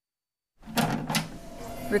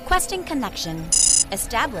Requesting connection.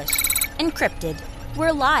 Established. Encrypted.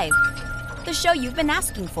 We're live. The show you've been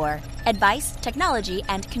asking for. Advice, technology,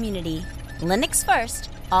 and community. Linux first,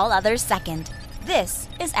 all others second. This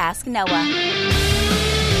is Ask Noah.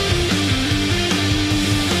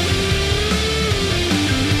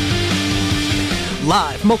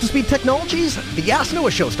 Live from Multispeed Technologies, the Ask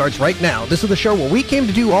Noah Show starts right now. This is the show where we came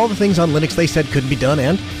to do all the things on Linux they said couldn't be done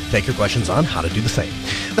and take your questions on how to do the same.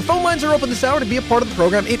 The phone lines are open this hour to be a part of the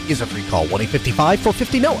program. It is a free call,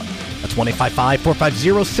 1-855-450-NOAH. That's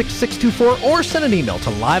 1-855-450-6624, or send an email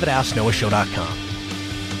to live@asknoahshow.com.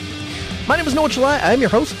 My name is Noah Chalai. I am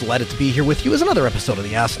your host. Delighted to be here with you as another episode of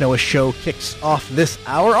the Ask Noah Show kicks off this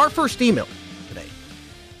hour. Our first email today,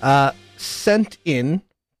 sent in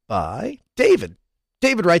by David.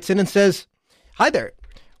 David writes in and says, "Hi there.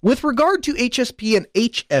 With regard to HSP and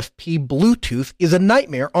HFP, Bluetooth is a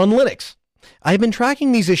nightmare on Linux. I have been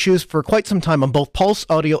tracking these issues for quite some time on both Pulse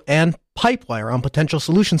Audio and Pipewire on potential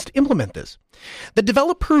solutions to implement this. The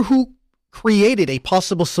developer who created a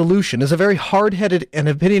possible solution is a very hard-headed and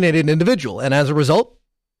opinionated individual, and as a result,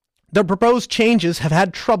 the proposed changes have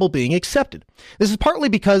had trouble being accepted. This is partly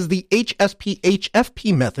because the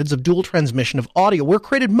HSP-HFP methods of dual transmission of audio were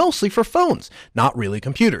created mostly for phones, not really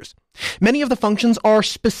computers. Many of the functions are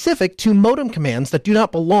specific to modem commands that do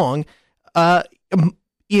not belong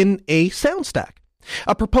in a sound stack.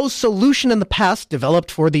 A proposed solution in the past, developed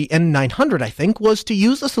for the N900, I think, was to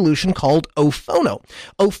use a solution called Ophono.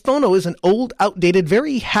 Ophono is an old, outdated,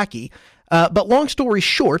 very hacky, but long story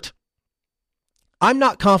short, I'm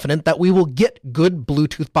not confident that we will get good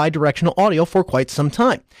Bluetooth bidirectional audio for quite some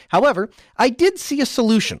time. However, I did see a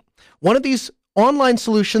solution. One of these online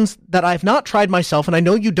solutions that I've not tried myself, and I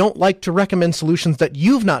know you don't like to recommend solutions that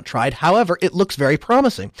you've not tried. However, it looks very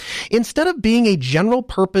promising. Instead of being a general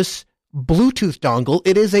purpose Bluetooth dongle,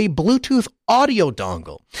 it is a Bluetooth audio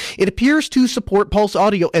dongle. It appears to support Pulse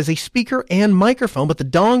Audio as a speaker and microphone, but the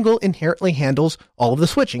dongle inherently handles all of the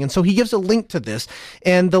switching. And so he gives a link to this,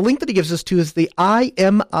 and the link that he gives us to is the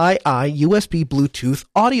IMII USB Bluetooth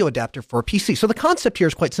audio adapter for a PC. So the concept here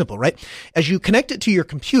is quite simple, right? As you connect it to your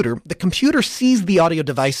computer, the computer sees the audio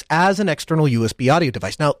device as an external USB audio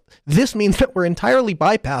device. Now, this means that we're entirely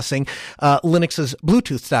bypassing Linux's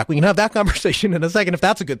Bluetooth stack. We can have that conversation in a second if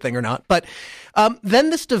that's a good thing or not. But then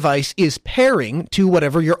this device is pairing to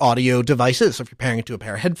whatever your audio device is. So if you're pairing it to a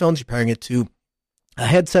pair of headphones, you're pairing it to a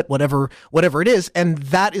headset, whatever it is, and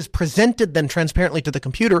that is presented then transparently to the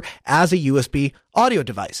computer as a USB audio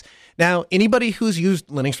device. Now, anybody who's used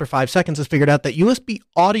Linux for 5 seconds has figured out that USB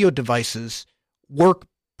audio devices work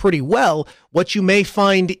pretty well. What you may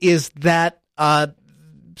find is that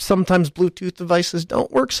sometimes Bluetooth devices don't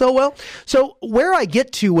work so well. So where I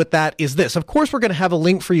get to with that is this. Of course, we're going to have a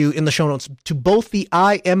link for you in the show notes to both the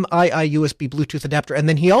IMII USB Bluetooth adapter, and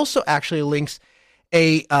then he also actually links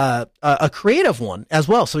a creative one as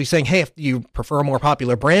well. So he's saying, hey, if you prefer a more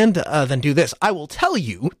popular brand, then do this. I will tell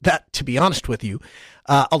you that, to be honest with you,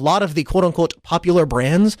 a lot of the quote-unquote popular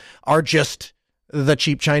brands are just the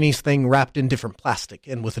cheap Chinese thing wrapped in different plastic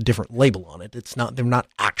and with a different label on it. It's not, they're not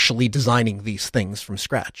actually designing these things from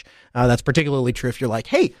scratch. That's particularly true if you're like,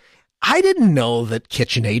 hey, I didn't know that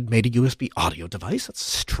KitchenAid made a USB audio device. That's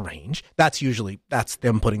strange. That's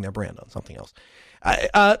them putting their brand on something else.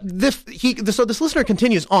 So this listener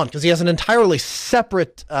continues on because he has an entirely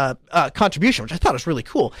separate contribution, which I thought was really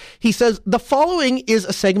cool. He says, the following is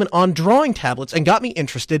a segment on drawing tablets and got me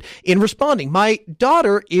interested in responding. My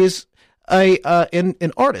daughter is an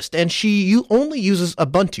artist, and she only uses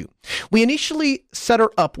Ubuntu. We initially set her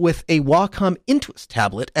up with a Wacom Intuos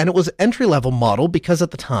tablet, and it was an entry-level model because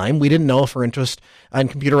at the time we didn't know if her interest in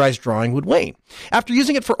computerized drawing would wane. After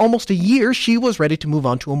using it for almost a year, she was ready to move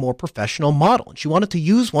on to a more professional model, and she wanted to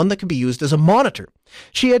use one that could be used as a monitor.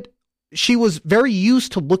 She was very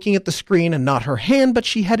used to looking at the screen and not her hand, but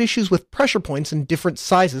she had issues with pressure points in different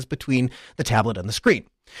sizes between the tablet and the screen.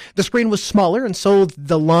 The screen was smaller, and so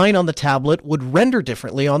the line on the tablet would render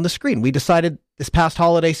differently on the screen. We decided this past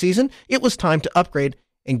holiday season it was time to upgrade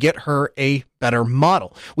and get her a better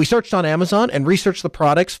model. We searched on Amazon and researched the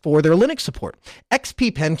products for their Linux support.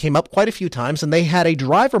 XP Pen came up quite a few times, and they had a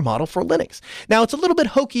driver model for Linux. Now, it's a little bit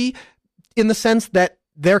hokey in the sense that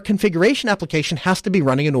their configuration application has to be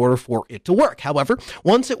running in order for it to work. However,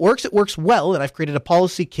 once it works well, and I've created a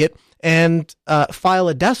policy kit and file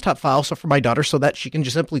a desktop file for my daughter so that she can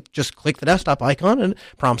simply click the desktop icon and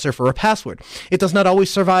prompts her for a password. It does not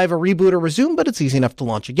always survive a reboot or resume, but it's easy enough to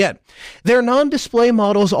launch again. Their non-display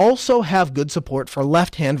models also have good support for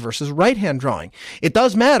left-hand versus right-hand drawing. It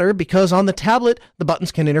does matter because on the tablet, the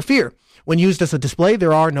buttons can interfere. When used as a display,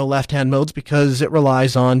 there are no left-hand modes because it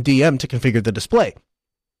relies on DM to configure the display.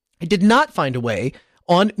 I did not find a way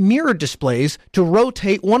on mirror displays to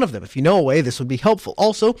rotate one of them. If you know a way, this would be helpful.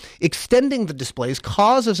 Also, extending the displays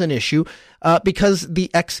causes an issue because the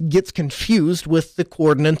X gets confused with the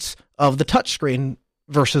coordinates of the touchscreen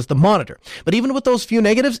versus the monitor. But even with those few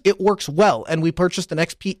negatives, it works well, and we purchased an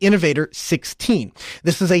XP Innovator 16.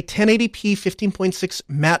 This is a 1080p 15.6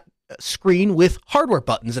 matte screen with hardware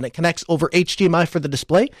buttons, and it connects over HDMI for the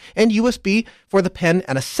display and USB for the pen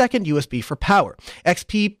and a second USB for power.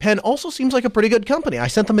 XP Pen also seems like a pretty good company. I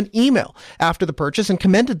sent them an email after the purchase and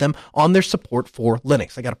commended them on their support for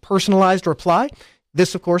Linux. I got a personalized reply.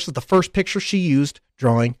 This, of course, is the first picture she used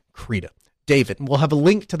drawing Krita. David. And we'll have a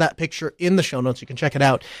link to that picture in the show notes. You can check it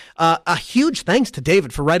out. A huge thanks to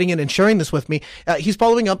David for writing in and sharing this with me. He's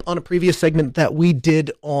following up on a previous segment that we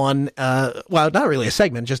did on, well, not really a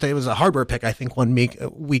segment, just it was a hardware pick, I think, one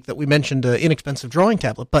week that we mentioned an inexpensive drawing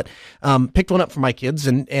tablet, but picked one up for my kids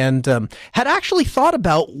and had actually thought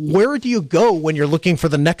about where do you go when you're looking for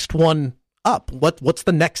the next one up? What's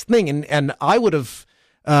the next thing? And I would have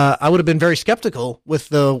been very skeptical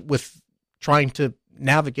with trying to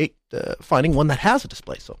navigate finding one that has a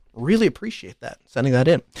display. So really appreciate that, sending that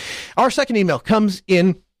in. Our second email comes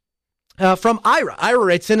in from Ira. Ira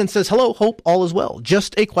writes in and says, hello, hope all is well.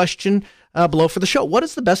 Just a question below for the show. What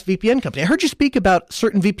is the best VPN company? I heard you speak about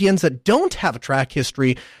certain VPNs that don't have a track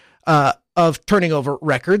history of turning over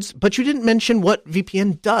records, but you didn't mention what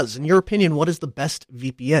VPN does. In your opinion, what is the best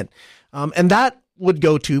VPN? And that would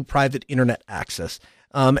go to private internet access.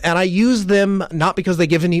 And I use them not because they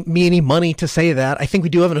give me any money to say that. I think we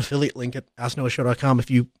do have an affiliate link at AskNoahShow.com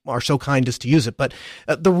if you are so kind as to use it. But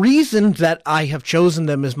the reason that I have chosen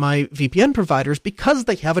them as my VPN provider is because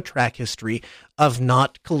they have a track history of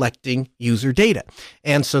not collecting user data.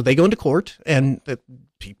 And so they go into court and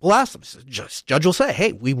people ask them, judge will say,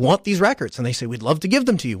 hey, we want these records. And they say, we'd love to give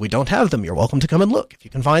them to you. We don't have them. You're welcome to come and look. If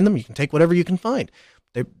you can find them, you can take whatever you can find.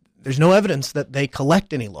 There's no evidence that they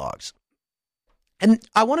collect any logs. And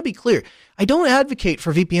I want to be clear, I don't advocate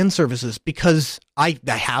for VPN services because I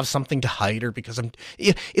have something to hide or because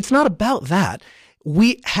it's not about that.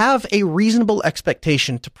 We have a reasonable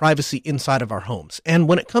expectation to privacy inside of our homes. And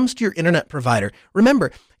when it comes to your internet provider,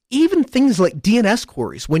 remember, even things like DNS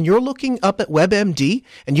queries, when you're looking up at WebMD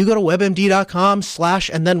and you go to webmd.com/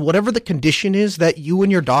 and then whatever the condition is that you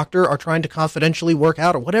and your doctor are trying to confidentially work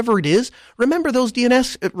out or whatever it is, remember those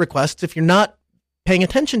DNS requests, if you're not paying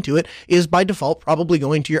attention to it, is by default probably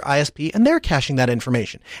going to your ISP and they're caching that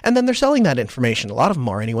information. And then they're selling that information. A lot of them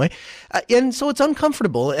are anyway. And so it's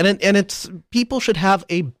uncomfortable and it's people should have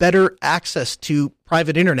a better access to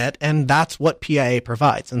private internet. And that's what PIA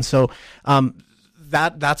provides. And so,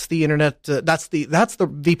 that's the internet. That's the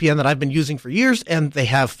VPN that I've been using for years, and they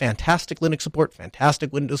have fantastic Linux support,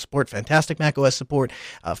 fantastic Windows support, fantastic Mac OS support,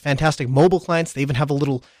 fantastic mobile clients. They even have a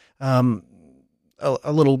little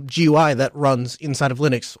GUI that runs inside of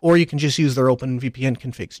Linux, or you can just use their open VPN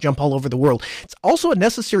configs, jump all over the world. It's also a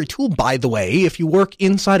necessary tool, by the way, if you work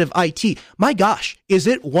inside of IT. My gosh, is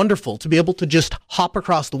it wonderful to be able to just hop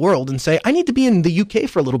across the world and say, I need to be in the UK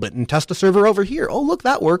for a little bit and test a server over here. Oh, look,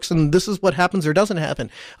 that works, and this is what happens or doesn't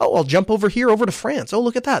happen. Oh, I'll jump over here, over to France. Oh,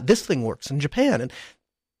 look at that. This thing works in Japan. And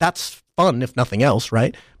that's fun, if nothing else,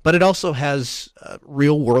 right? But it also has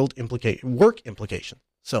real-world work implications.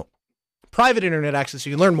 So, private internet access.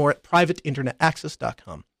 You can learn more at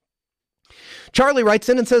privateinternetaccess.com. Charlie writes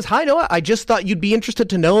in and says, hi, Noah. I just thought you'd be interested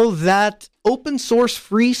to know that open source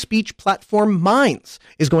free speech platform Minds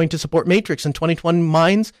is going to support Matrix in 2020.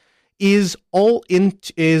 Minds is alt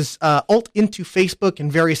into Facebook and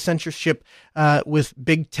various censorship with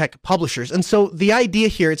big tech publishers. And so the idea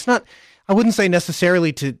here, it's not, I wouldn't say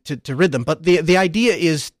necessarily to rid them, but the idea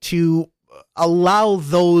is to allow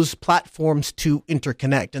those platforms to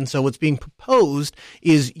interconnect. And so what's being proposed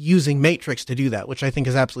is using Matrix to do that, which I think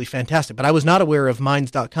is absolutely fantastic. But I was not aware of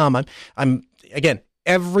Minds.com. I'm again,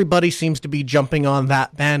 everybody seems to be jumping on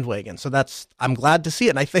that bandwagon. So I'm glad to see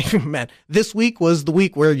it. And I think, man, this week was the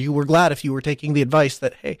week where you were glad if you were taking the advice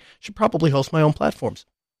that, hey, I should probably host my own platforms.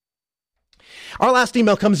 Our last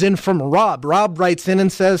email comes in from Rob. Rob writes in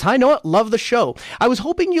and says, hi, Noah, love the show. I was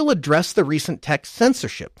hoping you'll address the recent text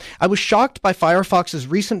censorship. I was shocked by Firefox's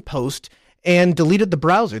recent post and deleted the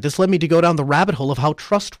browser. This led me to go down the rabbit hole of how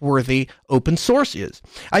trustworthy open source is.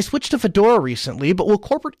 I switched to Fedora recently, but will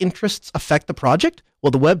corporate interests affect the project?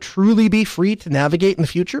 Will the web truly be free to navigate in the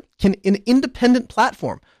future? Can an independent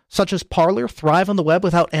platform such as Parler thrive on the web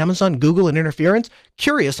without Amazon, Google, and interference?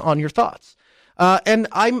 Curious on your thoughts. And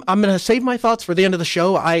I'm going to save my thoughts for the end of the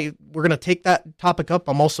show. We're going to take that topic up.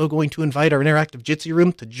 I'm also going to invite our interactive Jitsi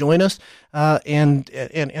room to join us and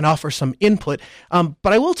offer some input.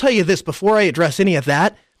 But I will tell you this before I address any of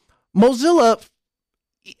that. Mozilla,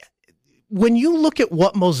 when you look at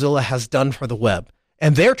what Mozilla has done for the web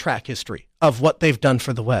and their track history of what they've done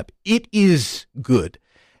for the web, it is good.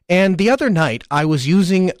 And the other night, I was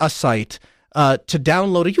using a site to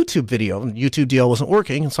download a YouTube video. And YouTube DL wasn't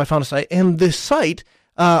working, and so I found a site. And this site,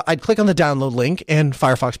 I'd click on the download link, and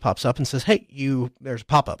Firefox pops up and says, hey, there's a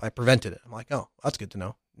pop-up. I prevented it. I'm like, oh, that's good to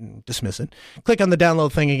know. Dismiss it. Click on the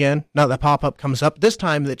download thing again. Now that pop-up comes up. This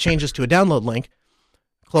time, it changes to a download link.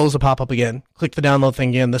 Close the pop-up again. Click the download thing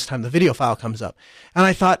again. This time, the video file comes up. And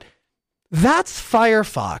I thought, that's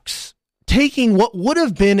Firefox taking what would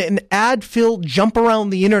have been an ad-filled jump around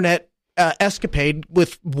the internet escapade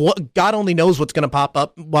with what God only knows what's going to pop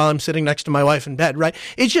up while I'm sitting next to my wife in bed, right?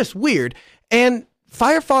 It's just weird. And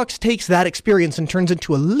Firefox takes that experience and turns it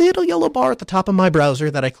into a little yellow bar at the top of my browser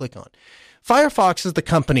that I click on. Firefox is the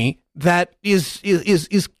company that is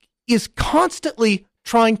constantly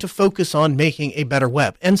trying to focus on making a better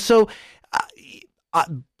web. And so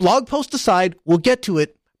blog post aside, we'll get to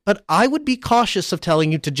it, but I would be cautious of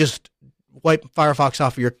telling you to just wipe Firefox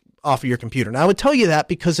off of your computer. Now, I would tell you that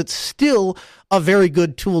because it's still a very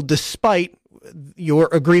good tool, despite your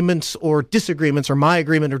agreements or disagreements, or my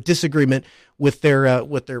agreement or disagreement with their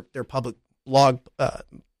public blog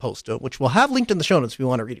post, which we'll have linked in the show notes if you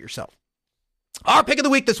want to read it yourself. Our pick of the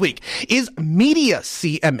week this week is Media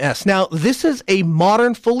CMS. Now, this is a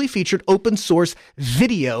modern, fully featured open source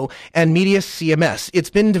video and media CMS. It's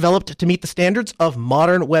been developed to meet the standards of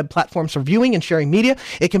modern web platforms for viewing and sharing media.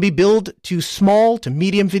 It can be billed to small to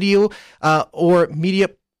medium video or media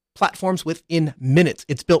platforms within minutes.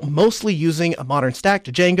 It's built mostly using a modern stack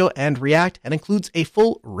to Django and React, and includes a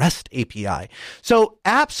full REST API. So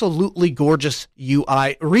absolutely gorgeous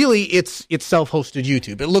UI. Really, it's self-hosted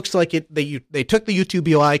YouTube. It looks like they took the YouTube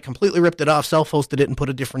UI, completely ripped it off, self-hosted it, and put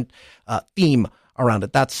a different theme around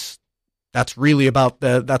it. That's really it. But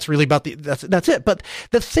the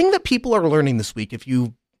thing that people are learning this week, if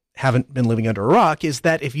you haven't been living under a rock, is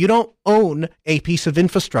that if you don't own a piece of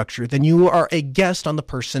infrastructure, then you are a guest on the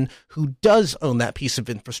person who does own that piece of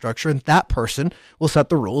infrastructure, and that person will set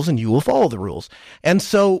the rules and you will follow the rules. And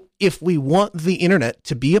so if we want the internet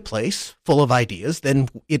to be a place full of ideas, then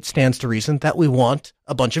it stands to reason that we want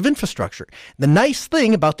a bunch of infrastructure. The nice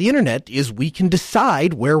thing about the internet is we can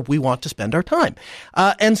decide where we want to spend our time.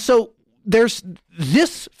 And so this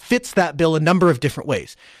fits that bill a number of different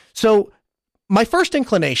ways. So my first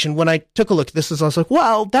inclination when I took a look at this is I was like,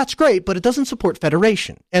 well, that's great, but it doesn't support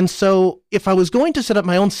federation. And so if I was going to set up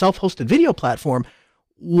my own self-hosted video platform,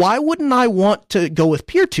 why wouldn't I want to go with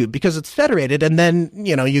PeerTube? Because it's federated, and then,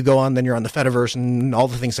 you go on, then you're on the Fediverse and all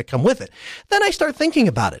the things that come with it. Then I start thinking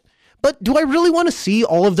about it. But do I really want to see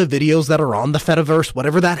all of the videos that are on the Fediverse,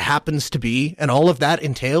 whatever that happens to be, and all of that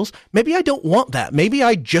entails? Maybe I don't want that. Maybe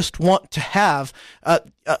I just want to have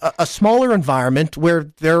a smaller environment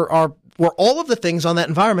where all of the things on that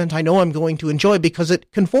environment I know I'm going to enjoy because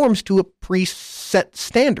it conforms to a preset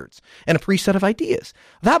standards and a preset of ideas.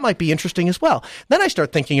 That might be interesting as well. Then I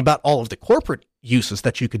start thinking about all of the corporate uses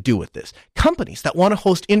that you could do with this. Companies that want to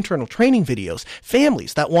host internal training videos,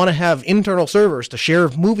 families that want to have internal servers to share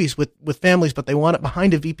movies with families, but they want it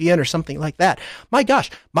behind a VPN or something like that. My gosh,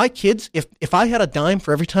 my kids, if I had a dime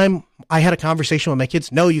for every time I had a conversation with my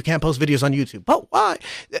kids, no, you can't post videos on YouTube. But why?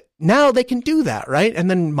 Now they can do that, right? And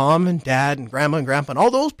then mom and dad and grandma and grandpa and all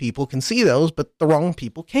those people can see those, but the wrong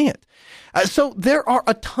people can't. So there are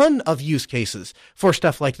a ton of use cases for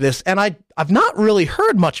stuff like this, and I've not really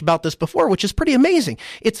heard much about this before, which is pretty amazing.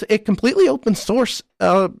 It's a completely open source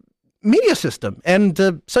media system, and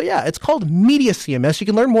it's called Media CMS. You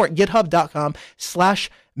can learn more at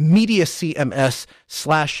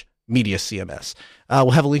github.com/MediaCMS/Media CMS.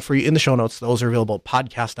 We'll have a link for you in the show notes. Those are available at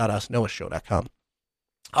podcast.usnoahshow.com.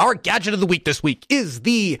 Our gadget of the week this week is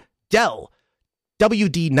the Dell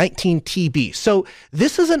WD-19TB. So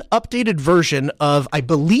this is an updated version of, I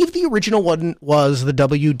believe the original one was the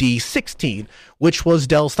WD-16, which was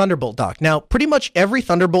Dell's Thunderbolt dock. Now, pretty much every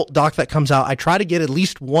Thunderbolt dock that comes out, I try to get at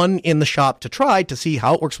least one in the shop to try to see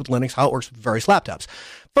how it works with Linux, how it works with various laptops.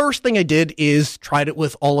 First thing I did is tried it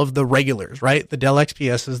with all of the regulars, right? The Dell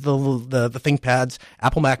XPSs, the ThinkPads,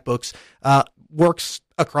 Apple MacBooks, works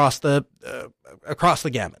across the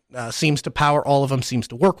gamut. Seems to power all of them, seems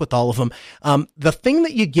to work with all of them. The thing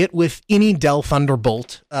that you get with any Dell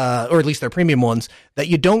Thunderbolt, or at least their premium ones, that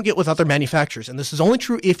you don't get with other manufacturers, and this is only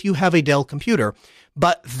true if you have a Dell computer,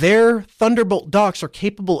 but their Thunderbolt docks are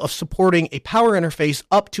capable of supporting a power interface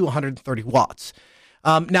up to 130 watts.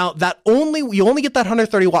 Now you only get that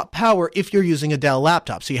 130 watt power if you're using a Dell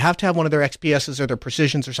laptop. So you have to have one of their XPSs or their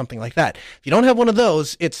Precisions or something like that. If you don't have one of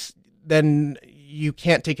those, then you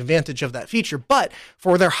can't take advantage of that feature. But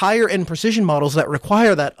for their higher end precision models that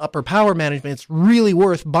require that upper power management, it's really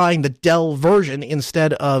worth buying the Dell version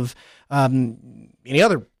instead of any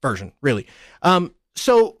other version, really.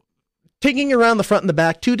 So taking around the front and the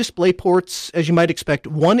back, 2 display ports, as you might expect,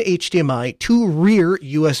 1 HDMI, 2 rear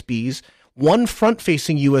USBs, 1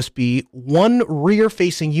 front-facing USB, 1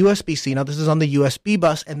 rear-facing USB-C. Now, this is on the USB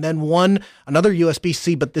bus, and then another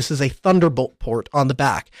USB-C, but this is a Thunderbolt port on the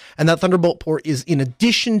back. And that Thunderbolt port is in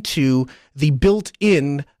addition to the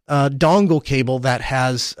built-in dongle cable that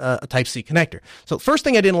has a Type-C connector. So the first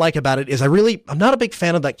thing I didn't like about it is I'm not a big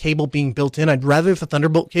fan of that cable being built in. I'd rather the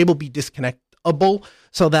Thunderbolt cable be disconnectable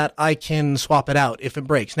so that I can swap it out if it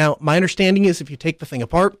breaks. Now, my understanding is if you take the thing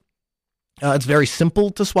apart, it's very simple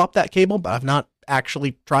to swap that cable, but I've not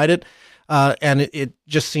actually tried it. And it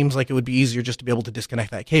just seems like it would be easier just to be able to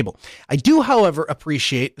disconnect that cable. I do, however,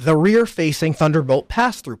 appreciate the rear-facing Thunderbolt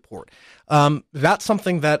pass-through port. That's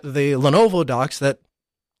something that the Lenovo docks that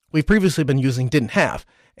we've previously been using didn't have.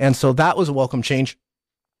 And so that was a welcome change.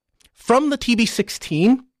 From the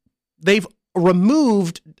TB16, they've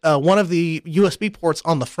removed one of the USB ports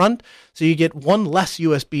on the front, so you get one less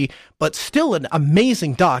USB, but still an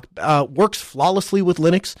amazing dock. Works flawlessly with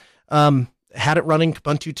Linux. Had it running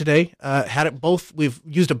Ubuntu today. Had it both. We've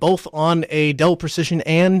used it both on a Dell Precision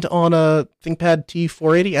and on a ThinkPad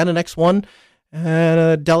T480 and an X1 and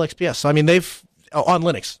a Dell XPS. So I mean, they've on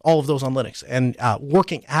Linux, all of those on Linux, and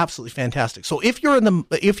working absolutely fantastic. So if you're in the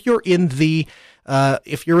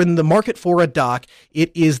market for a dock,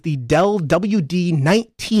 it is the Dell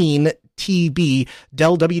WD-19TB,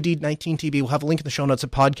 Dell WD-19TB. We'll have a link in the show notes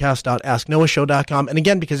at podcast.asknoahshow.com. And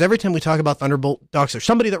again, because every time we talk about Thunderbolt docks, there's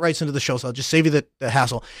somebody that writes into the show, so I'll just save you the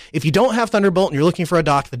hassle. If you don't have Thunderbolt and you're looking for a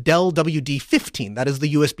dock, the Dell WD-15, that is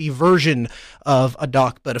the USB version of a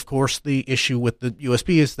dock. But of course, the issue with the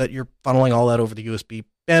USB is that you're funneling all that over the USB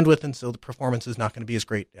bandwidth, and so the performance is not going to be as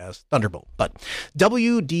great as Thunderbolt. But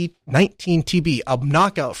WD-19TB, a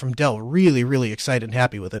knockout from Dell. Really, really excited and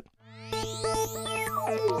happy with it.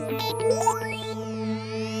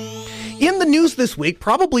 In the news this week,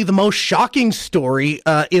 probably the most shocking story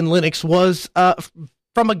in Linux was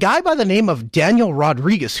from a guy by the name of Daniel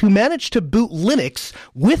Rodriguez, who managed to boot Linux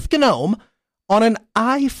with GNOME on an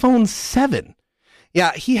iPhone 7.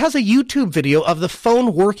 Yeah, he has a YouTube video of the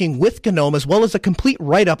phone working with GNOME, as well as a complete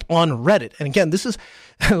write-up on Reddit. And again, this is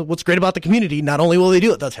what's great about the community. Not only will they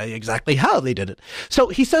do it, they'll tell you exactly how they did it. So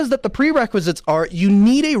he says that the prerequisites are you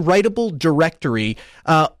need a writable directory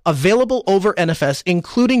available over NFS,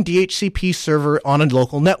 including DHCP server on a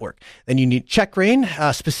local network. Then you need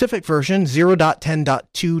Checkra1n, specific version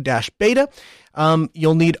 0.10.2-beta.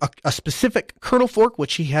 You'll need a specific kernel fork,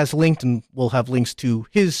 which he has linked, and we'll have links to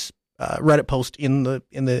his Reddit post in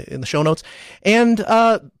the show notes, and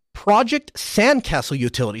Project Sandcastle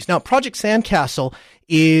utilities. Now, Project Sandcastle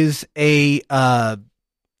is a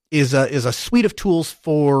suite of tools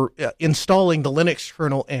for installing the Linux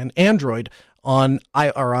kernel and Android on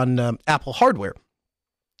Apple hardware,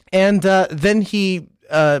 and then he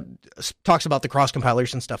talks about the cross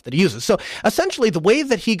compilers and stuff that he uses. So essentially, the way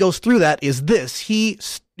that he goes through that is this: he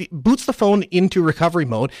boots the phone into recovery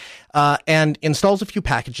mode and installs a few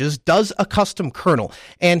packages, does a custom kernel,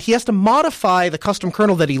 and he has to modify the custom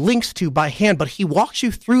kernel that he links to by hand, but he walks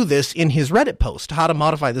you through this in his Reddit post, how to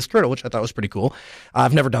modify this kernel, which I thought was pretty cool.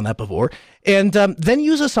 I've never done that before. And then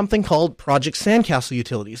uses something called Project Sandcastle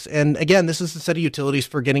utilities. And again, this is a set of utilities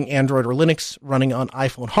for getting Android or Linux running on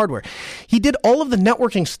iPhone hardware. He did all of the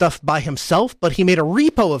networking stuff by himself, but he made a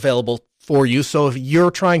repo available for you. So if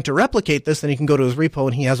you're trying to replicate this, then you can go to his repo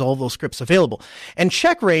and he has all those scripts available. And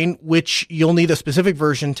Checkra1n, which you'll need a specific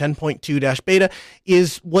version, 10.2-beta,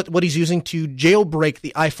 is what he's using to jailbreak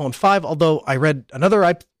the iPhone 5. Although I read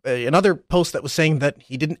another post that was saying that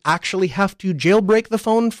he didn't actually have to jailbreak the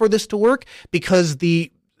phone for this to work, because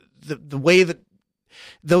the way that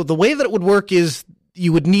it would work is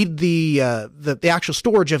you would need the actual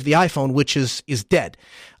storage of the iPhone, which is dead,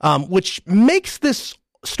 which makes this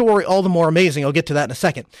story all the more amazing. I'll get to that in a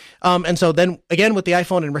second. And so then again, with the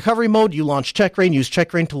iPhone in recovery mode, you launch Checkra1n, use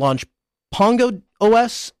Checkra1n to launch Pongo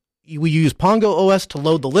OS. We use Pongo OS to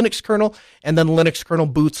load the Linux kernel, and then Linux kernel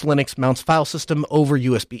boots Linux mounts file system over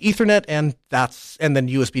USB Ethernet, and then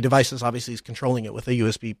USB devices obviously is controlling it with a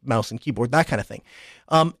USB mouse and keyboard, that kind of thing.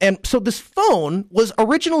 And so this phone was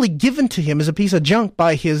originally given to him as a piece of junk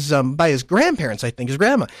by his grandparents. I think his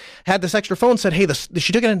grandma had this extra phone, said, hey,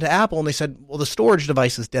 she took it into Apple, and they said, well, the storage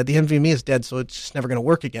device is dead, the NVMe is dead, so it's just never going to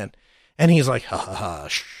work again. And he's like,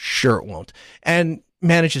 sure it won't, and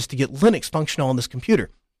manages to get Linux functional on this computer.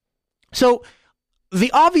 So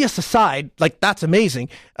the obvious aside, like, that's amazing.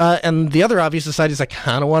 And the other obvious aside is I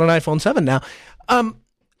kind of want an iPhone 7 now.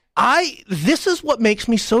 This is what makes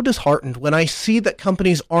me so disheartened when I see that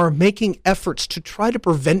companies are making efforts to try to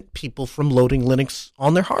prevent people from loading Linux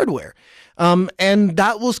on their hardware. And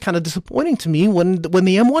that was kind of disappointing to me when the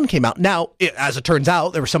M1 came out. Now, as it turns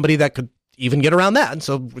out, there was somebody that could even get around that. And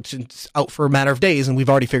so it's out for a matter of days, and we've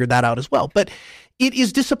already figured that out as well. But it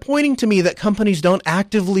is disappointing to me that companies don't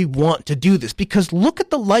actively want to do this, because look at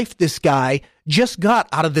the life this guy just got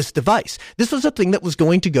out of this device. This was a thing that was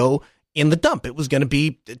going to go in the dump. It was going to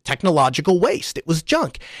be technological waste. It was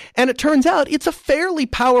junk. And it turns out it's a fairly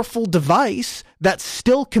powerful device that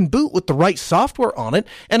still can boot with the right software on it.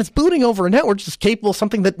 And it's booting over a network that's capable of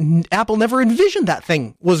something that Apple never envisioned that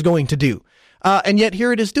thing was going to do. And yet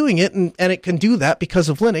here it is doing it, and it can do that because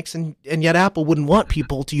of Linux. And yet Apple wouldn't want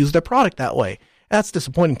people to use their product that way. That's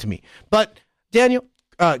disappointing to me. But Daniel,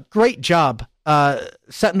 great job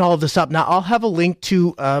setting all of this up. Now, I'll have a link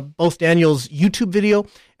to both Daniel's YouTube video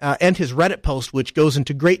and his Reddit post, which goes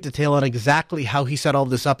into great detail on exactly how he set all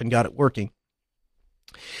this up and got it working.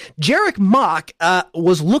 Jarek Mock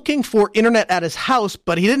was looking for internet at his house,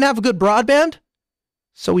 but he didn't have a good broadband,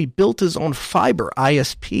 so he built his own fiber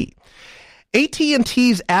ISP.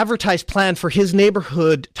 AT&T's advertised plan for his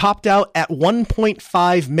neighborhood topped out at 1.5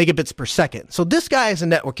 megabits per second. So this guy is a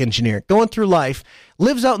network engineer going through life,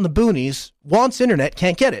 lives out in the boonies, wants internet,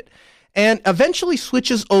 can't get it, and eventually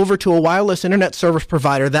switches over to a wireless internet service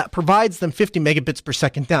provider that provides them 50 megabits per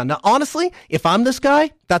second down. Now, honestly, if I'm this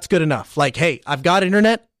guy, that's good enough. Like, hey, I've got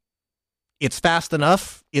internet. It's fast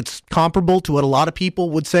enough. It's comparable to what a lot of people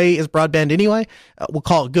would say is broadband anyway. We'll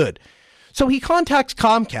call it good. So he contacts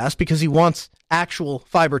Comcast because he wants actual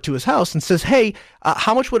fiber to his house and says, hey,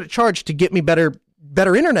 how much would it charge to get me better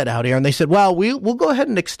internet out here? And they said, well, we'll go ahead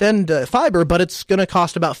and extend fiber, but it's going to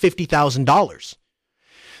cost about $50,000.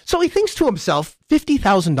 So he thinks to himself,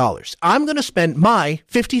 $50,000. I'm going to spend my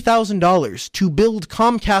 $50,000 to build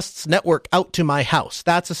Comcast's network out to my house.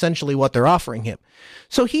 That's essentially what they're offering him.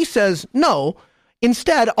 So he says, no,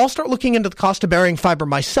 instead, I'll start looking into the cost of burying fiber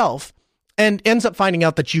myself, and ends up finding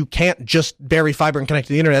out that you can't just bury fiber and connect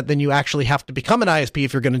to the internet. Then you actually have to become an ISP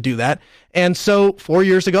if you're going to do that. And so 4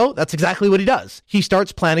 years ago, that's exactly what he does. He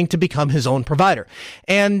starts planning to become his own provider.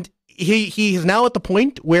 And he is now at the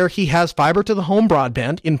point where he has fiber to the home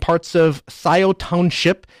broadband in parts of Scio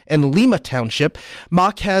Township and Lima Township.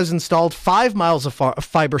 Mock has installed 5 miles of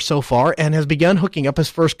fiber so far and has begun hooking up his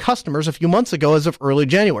first customers a few months ago as of early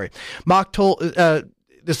January. Mock told,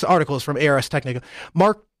 this article is from ARS Technica,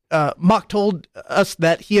 Mock told us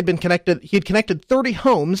that he had connected 30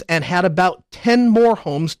 homes and had about 10 more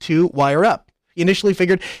homes to wire up. He initially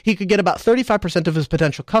figured he could get about 35% of his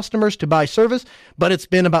potential customers to buy service, but it's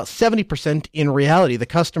been about 70% in reality. The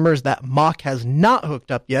customers that Mock has not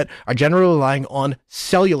hooked up yet are generally relying on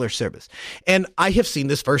cellular service. And I have seen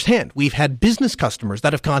this firsthand. We've had business customers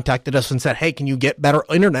that have contacted us and said, hey, can you get better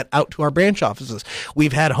internet out to our branch offices?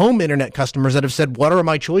 We've had home internet customers that have said, what are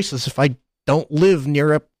my choices if I don't live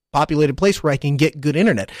near a populated place where I can get good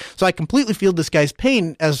internet? So I completely feel this guy's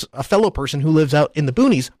pain as a fellow person who lives out in the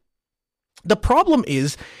boonies. The problem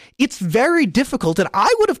is it's very difficult, and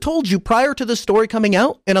I would have told you prior to this story coming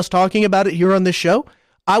out and us talking about it here on this show,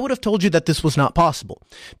 I would have told you that this was not possible.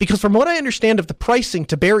 Because from what I understand of the pricing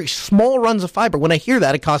to bury small runs of fiber, when I hear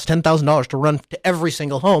that it costs $10,000 to run to every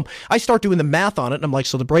single home, I start doing the math on it, and I'm like,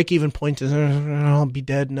 so the break-even point is, I'll be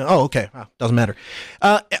dead. No. Oh, okay. Well, doesn't matter.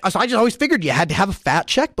 So I just always figured you had to have a fat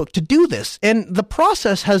checkbook to do this. And the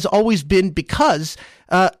process has always been because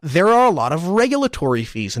there are a lot of regulatory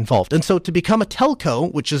fees involved. And so to become a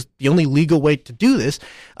telco, which is the only legal way to do this,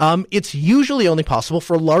 it's usually only possible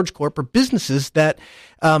for large corporate businesses that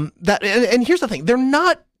here's the thing,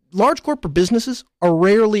 large corporate businesses are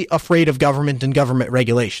rarely afraid of government and government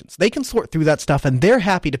regulations. They can sort through that stuff and they're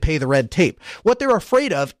happy to pay the red tape. What they're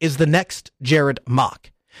afraid of is the next Jared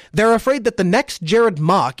Mock. They're afraid that the next Jared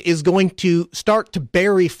Mock is going to start to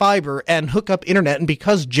bury fiber and hook up internet. And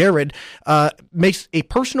because Jared makes a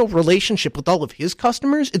personal relationship with all of his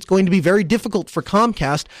customers, it's going to be very difficult for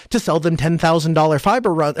Comcast to sell them $10,000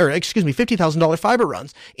 fiber run, or $50,000 fiber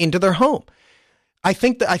runs into their home. I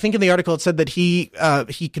think in the article it said that he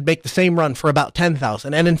could make the same run for about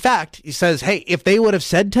 10,000. And in fact, he says, hey, if they would have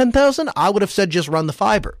said 10,000, I would have said just run the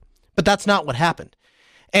fiber. But that's not what happened.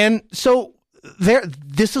 And so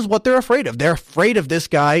this is what they're afraid of. They're afraid of this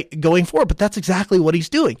guy going forward, but that's exactly what he's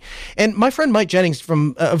doing. And my friend Mike Jennings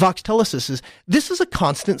from Vox Telesis says this is a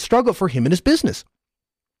constant struggle for him in his business.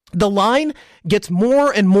 the line gets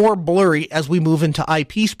more and more blurry as we move into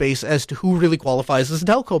IP space as to who really qualifies as a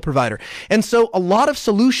telco provider. And so a lot of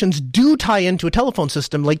solutions do tie into a telephone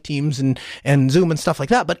system like Teams and Zoom and stuff like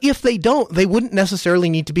that. But if they don't, they wouldn't necessarily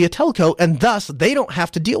need to be a telco, and thus they don't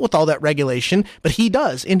have to deal with all that regulation, but he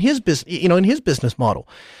does in his business, in his business model.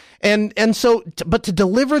 And so, but to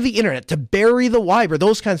deliver the internet, to bury the fiber,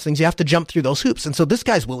 those kinds of things, you have to jump through those hoops. And so this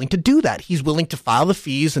guy's willing to do that. He's willing to file the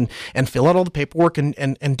fees and fill out all the paperwork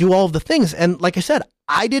and do all of the things. And like I said,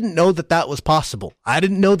 I didn't know that was possible. I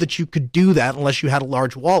didn't know that you could do that unless you had a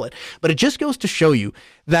large wallet. But it just goes to show you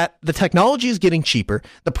that the technology is getting cheaper.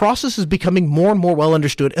 The process is becoming more and more well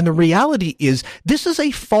understood. And the reality is this is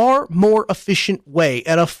a far more efficient way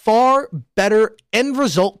and a far better end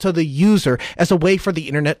result to the user as a way for the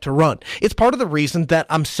internet to run. It's part of the reason that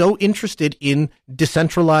I'm so interested in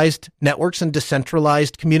decentralized networks and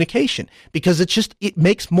decentralized communication, because it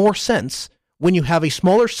makes more sense when you have a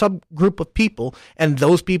smaller subgroup of people and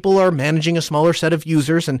those people are managing a smaller set of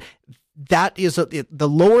users. And that is the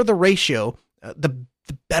lower the ratio, the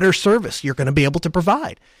better service you're going to be able to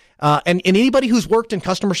provide. And anybody who's worked in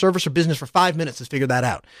customer service or business for 5 minutes has figured that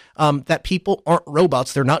out, that people aren't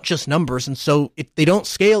robots. They're not just numbers. And so they don't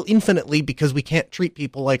scale infinitely because we can't treat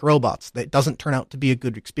people like robots. That doesn't turn out to be a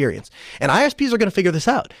good experience. And ISPs are going to figure this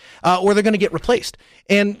out, or they're going to get replaced.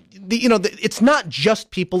 And it's not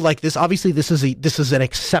just people like this. Obviously, this is an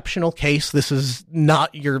exceptional case. This is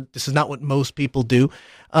not what most people do.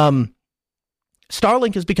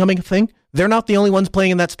 Starlink is becoming a thing. They're not the only ones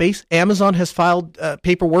playing in that space. Amazon has filed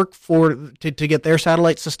paperwork to get their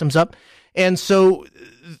satellite systems up. And so,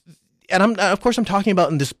 and I'm talking about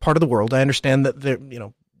in this part of the world. I understand that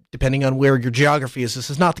depending on where your geography is, this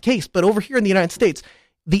is not the case. But over here in the United States,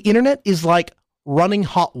 the internet is like running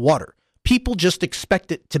hot water. People just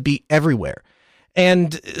expect it to be everywhere.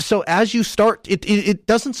 And so as you start, it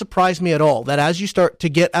doesn't surprise me at all that as you start to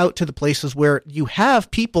get out to the places where you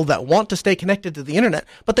have people that want to stay connected to the internet,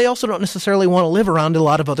 but they also don't necessarily want to live around a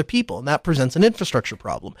lot of other people. And that presents an infrastructure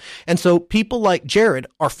problem. And so people like Jared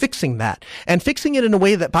are fixing that and fixing it in a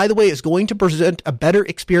way that, by the way, is going to present a better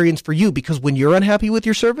experience for you, because when you're unhappy with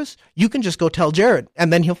your service, you can just go tell Jared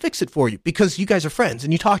and then he'll fix it for you, because you guys are friends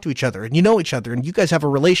and you talk to each other and you know each other and you guys have a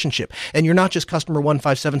relationship and you're not just customer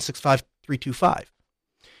 15765.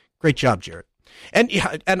 Great job, Jared. And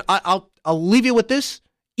I'll leave you with this.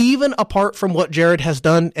 Even apart from what Jared has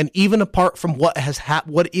done, and even apart from what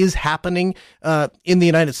is happening in the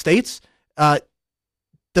United States, the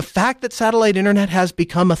fact that satellite internet has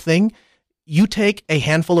become a thing, you take a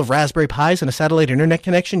handful of Raspberry Pis and a satellite internet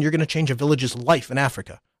connection, you're going to change a village's life in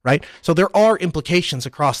Africa, right? So there are implications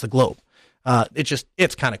across the globe.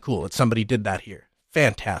 It's kind of cool that somebody did that here.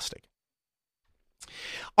 Fantastic.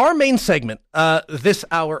 Our main segment this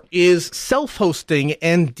hour is self-hosting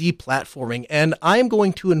and deplatforming, and I am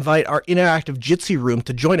going to invite our interactive Jitsi room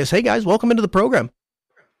to join us. Hey guys, welcome into the program.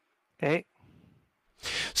 Hey.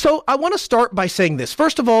 So I want to start by saying this.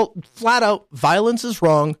 First of all, flat out, violence is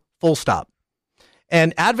wrong, full stop.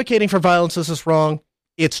 And advocating for violence is wrong.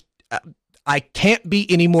 I can't be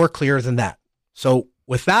any more clear than that. So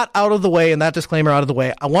with that out of the way and that disclaimer out of the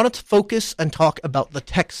way, I wanted to focus and talk about the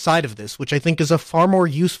tech side of this, which I think is a far more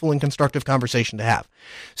useful and constructive conversation to have.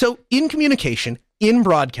 So in communication, in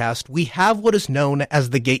broadcast, we have what is known as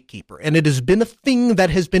the gatekeeper, and it has been a thing that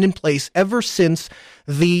has been in place ever since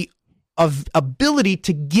the ability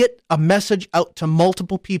to get a message out to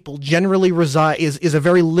multiple people generally is a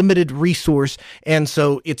very limited resource, and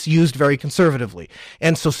so it's used very conservatively.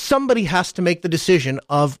 And so somebody has to make the decision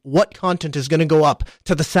of what content is going to go up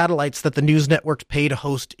to the satellites that the news networks pay to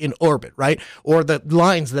host in orbit, right? Or the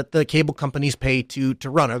lines that the cable companies pay to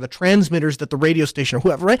run, or the transmitters that the radio station or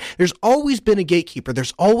whoever, right? There's always been a gatekeeper.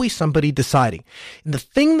 There's always somebody deciding. And the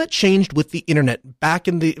thing that changed with the internet back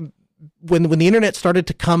in when the internet started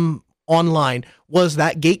to come online was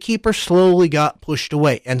that gatekeeper slowly got pushed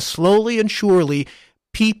away, and slowly and surely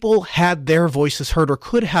people had their voices heard, or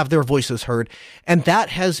could have their voices heard. And that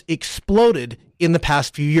has exploded in the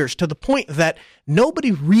past few years to the point that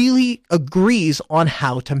nobody really agrees on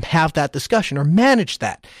how to have that discussion or manage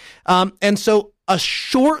that. And so a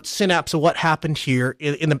short synapse of what happened here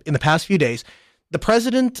in the past few days, the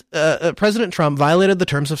President Trump violated the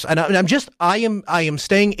terms of, and I am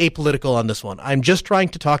staying apolitical on this one. I'm just trying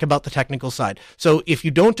to talk about the technical side. So if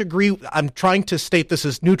you don't agree, I'm trying to state this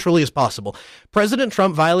as neutrally as possible. President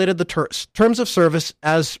Trump violated the terms of service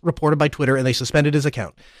as reported by Twitter, and they suspended his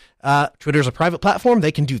account. Twitter's a private platform.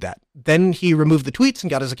 They can do that. Then he removed the tweets and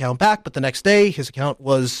got his account back. But the next day, his account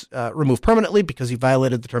was removed permanently because he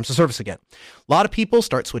violated the terms of service again. A lot of people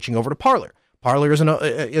start switching over to Parler. Parler is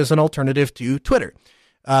an alternative to Twitter.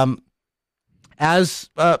 As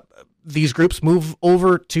these groups move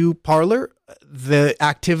over to Parler, the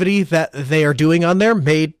activity that they are doing on there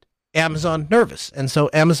made Amazon nervous. And so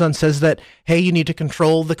Amazon says that, hey, you need to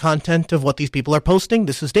control the content of what these people are posting.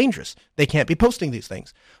 This is dangerous. They can't be posting these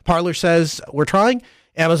things. Parler says, we're trying.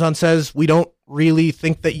 Amazon says, we don't really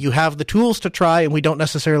think that you have the tools to try, and we don't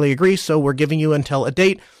necessarily agree, so we're giving you until a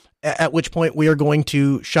date, at which point we are going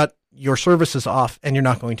to shut your services off, and you're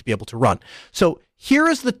not going to be able to run. So here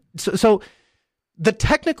is so the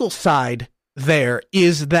technical side there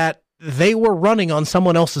is that they were running on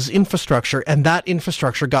someone else's infrastructure, and that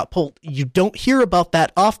infrastructure got pulled. You don't hear about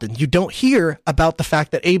that often. You don't hear about the fact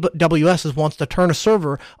that AWS wants to turn a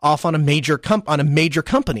server off on a major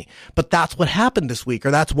company. But that's what happened this week,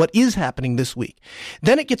 or that's what is happening this week.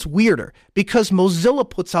 Then it gets weirder because Mozilla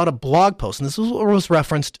puts out a blog post, and this is what was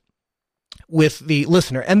referenced with the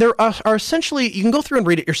listener. And there are essentially, you can go through and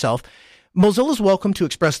read it yourself. Mozilla is welcome to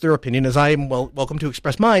express their opinion, as I am welcome to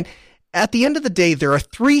express mine. At the end of the day, there are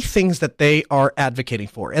three things that they are advocating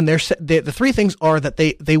for. And the three things are that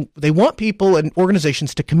they want people and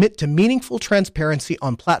organizations to commit to meaningful transparency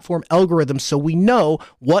on platform algorithms so we know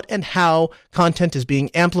what and how content is being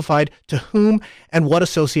amplified to whom and what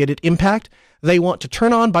associated impact. They want to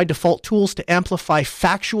turn on by default tools to amplify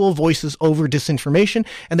factual voices over disinformation,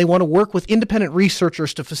 and they want to work with independent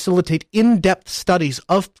researchers to facilitate in-depth studies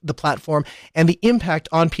of the platform and the impact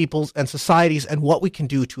on peoples and societies and what we can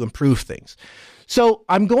do to improve things. So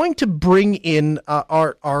I'm going to bring in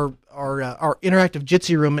our interactive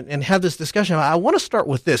Jitsi room and have this discussion. I want to start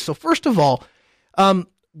with this. So first of all,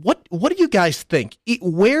 what do you guys think?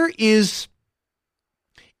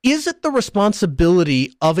 Is it the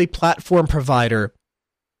responsibility of a platform provider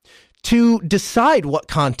to decide what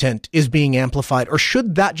content is being amplified, or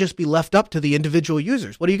should that just be left up to the individual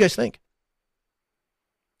users? What do you guys think?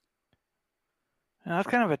 Now, that's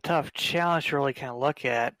kind of a tough challenge to really kind of look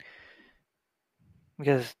at,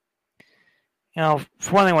 because, for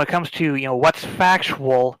one thing, when it comes to, what's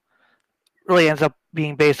factual, really ends up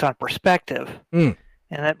being based on perspective. And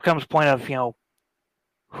that becomes a point of,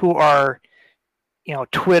 who are,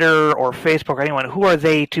 Twitter or Facebook or anyone, who are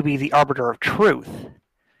they to be the arbiter of truth?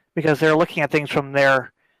 Because they're looking at things from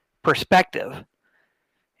their perspective.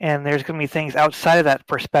 And there's going to be things outside of that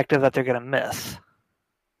perspective that they're going to miss.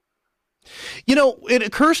 It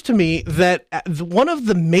occurs to me that one of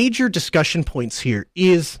the major discussion points here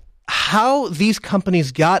is how these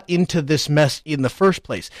companies got into this mess in the first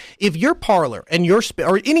place. If you're Parler and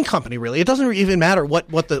or any company really, it doesn't even matter what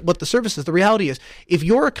the service is. The reality is, if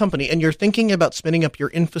you're a company and you're thinking about spinning up your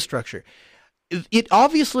infrastructure, it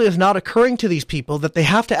obviously is not occurring to these people that they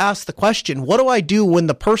have to ask the question, what do I do when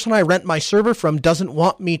the person I rent my server from doesn't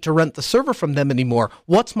want me to rent the server from them anymore?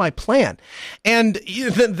 What's my plan? And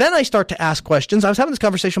then I start to ask questions. I was having this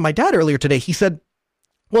conversation with my dad earlier today. He said,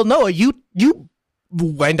 well, Noah, you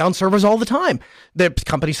wind down servers all the time. The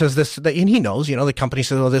company says this, and he knows, the company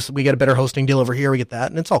says, oh, this, we get a better hosting deal over here, we get that,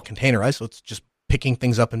 and it's all containerized, so it's just picking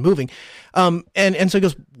things up and moving. And so he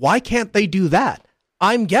goes, why can't they do that?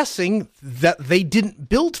 I'm guessing that they didn't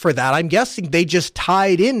build for that. I'm guessing they just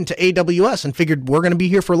tied into AWS and figured we're going to be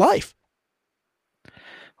here for life.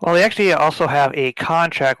 Well, they actually also have a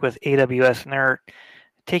contract with AWS, and they're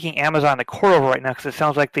taking Amazon to court over right now because it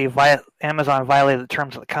sounds like Amazon violated the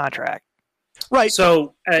terms of the contract. Right.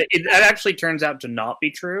 So it actually turns out to not be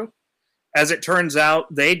true. As it turns out,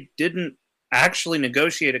 they didn't actually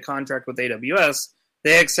negotiate a contract with AWS.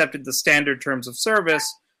 They accepted the standard terms of service,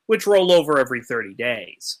 which roll over every 30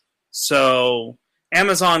 days. So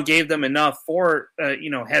Amazon gave them enough for,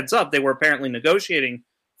 heads up. They were apparently negotiating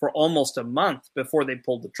for almost a month before they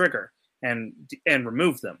pulled the trigger and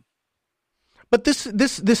removed them. But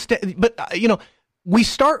we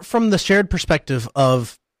start from the shared perspective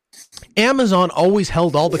of Amazon always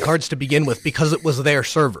held all the cards to begin with because it was their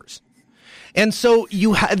servers. And so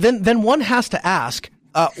then one has to ask,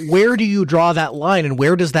 where do you draw that line,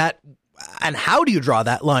 and how do you draw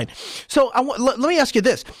that line? So let me ask you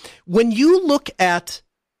this. When you look at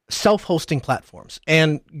self-hosting platforms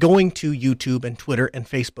and going to YouTube and Twitter and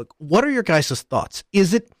Facebook, what are your guys' thoughts?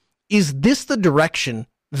 Is this the direction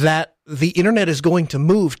that the internet is going to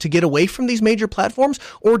move to get away from these major platforms,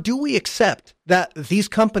 or do we accept that these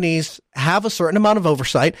companies have a certain amount of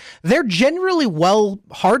oversight? They're generally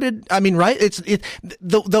well-hearted. I mean, right?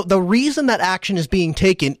 The reason that action is being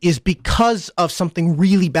taken is because of something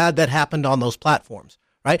really bad that happened on those platforms,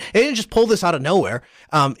 right? They didn't just pull this out of nowhere.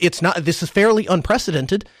 This is fairly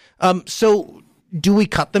unprecedented. So do we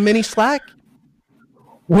cut them any slack?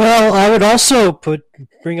 Well, I would also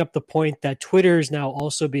bring up the point that Twitter is now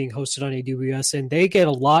also being hosted on AWS, and they get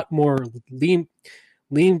a lot more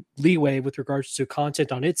leeway with regards to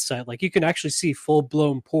content on its site. Like you can actually see full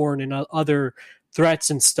blown porn and other threats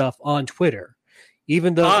and stuff on Twitter,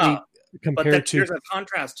 even though compared to. Here's a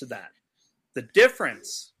contrast to that. The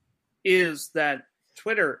difference is that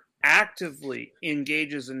Twitter actively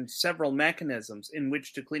engages in several mechanisms in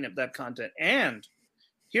which to clean up that content. And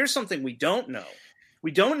here's something we don't know.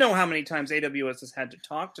 We don't know how many times AWS has had to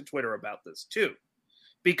talk to Twitter about this too.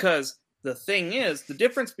 Because the thing is, the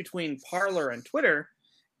difference between Parler and Twitter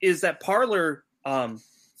is that Parler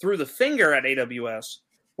threw the finger at AWS,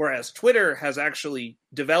 whereas Twitter has actually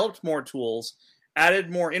developed more tools,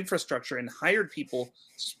 added more infrastructure, and hired people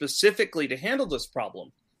specifically to handle this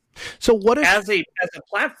problem. So what if, as a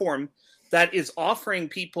platform that is offering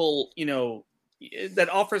people, that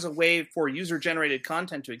offers a way for user-generated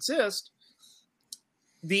content to exist,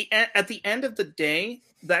 at the end of the day,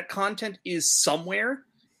 that content is somewhere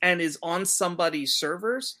and is on somebody's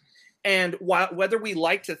servers. And whether we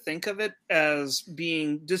like to think of it as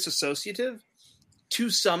being disassociative, to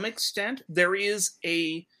some extent, there is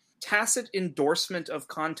a tacit endorsement of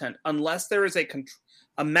content unless there is a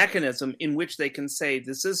mechanism in which they can say,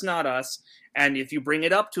 this is not us, and if you bring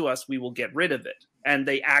it up to us, we will get rid of it. And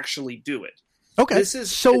they actually do it. Okay.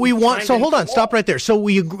 Hold on, stop right there. So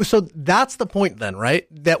that's the point then, right?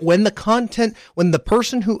 That when the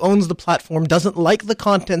person who owns the platform doesn't like the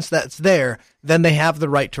contents that's there, then they have the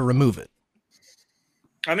right to remove it.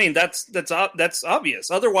 I mean, that's obvious.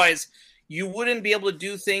 Otherwise, you wouldn't be able to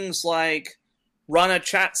do things like run a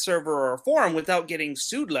chat server or a forum without getting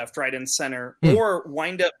sued left, right, and center, or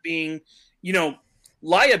wind up being,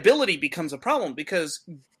 liability becomes a problem, because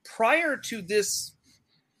prior to this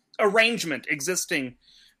arrangement existing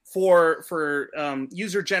for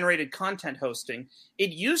user-generated content hosting, it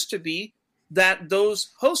used to be that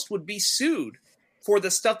those hosts would be sued for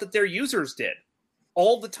the stuff that their users did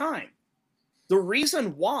all the time. The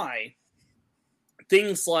reason why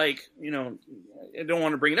things like, I don't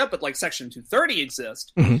want to bring it up, but like Section 230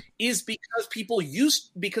 exist, is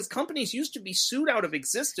because companies used to be sued out of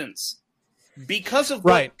existence because of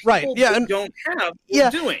what people don't have were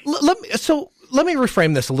doing. Let me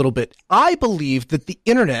reframe this a little bit. I believe that the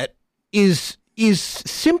internet is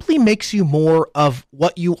simply makes you more of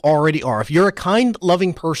what you already are. If you're a kind,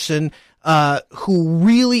 loving person who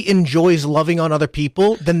really enjoys loving on other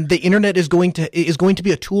people, then the internet is going to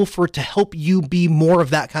be a tool to help you be more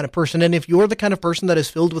of that kind of person. And if you're the kind of person that is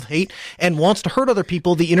filled with hate and wants to hurt other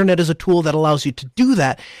people, the internet is a tool that allows you to do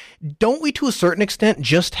that. Don't we, to a certain extent,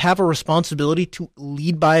 just have a responsibility to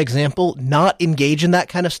lead by example, not engage in that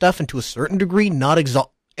kind of stuff, and to a certain degree, not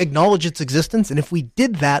acknowledge its existence? And if we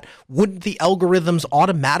did that, wouldn't the algorithms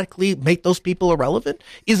automatically make those people irrelevant?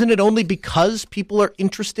 Isn't it only because people are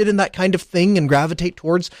interested in that kind of thing and gravitate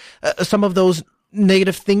towards some of those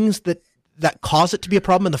negative things that cause it to be a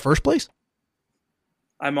problem in the first place?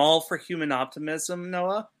 I'm all for human optimism,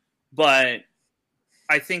 Noah, but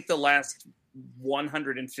I think the last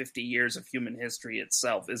 150 years of human history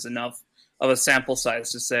itself is enough of a sample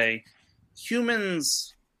size to say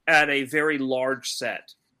humans at a very large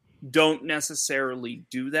set don't necessarily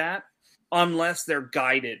do that unless they're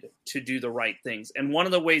guided to do the right things. And one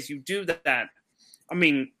of the ways you do that, I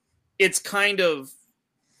mean, it's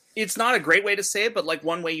not a great way to say it, but like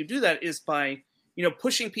one way you do that is by,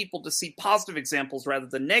 pushing people to see positive examples rather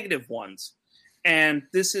than negative ones. And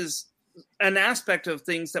this is an aspect of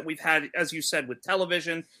things that we've had, as you said, with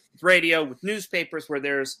television, with radio, with newspapers, where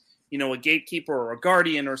there's, a gatekeeper or a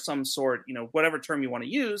guardian or some sort, whatever term you want to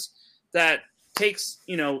use, that takes,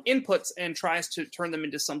 inputs and tries to turn them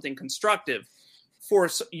into something constructive. For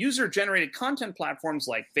user-generated content platforms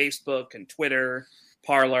like Facebook and Twitter,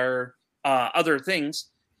 Parler, other things,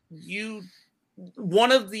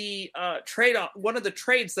 one of the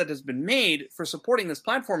trades that has been made for supporting this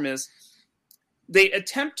platform is they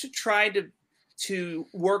attempt to try to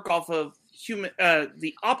work off of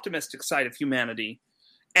the optimistic side of humanity,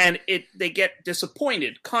 and they get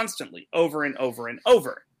disappointed constantly over and over and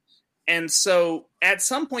over. And so at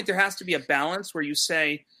some point there has to be a balance where you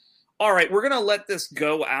say, all right, we're going to let this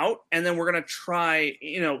go out, and then we're going to try,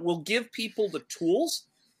 we'll give people the tools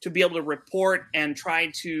to be able to report and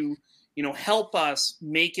try to, help us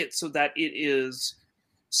make it so that it is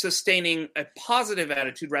sustaining a positive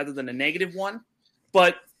attitude rather than a negative one.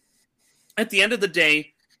 But at the end of the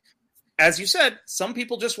day, as you said, some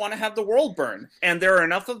people just want to have the world burn. And there are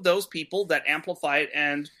enough of those people that amplify it,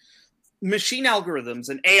 and machine algorithms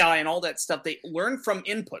and AI and all that stuff, they learn from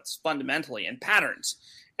inputs fundamentally and patterns.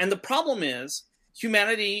 And the problem is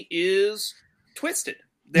humanity is twisted.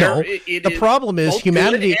 The problem is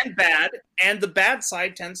humanity and bad, and the bad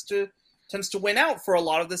side tends to win out for a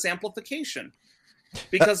lot of this amplification.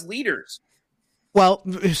 because leaders. Well,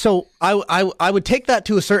 so I would take that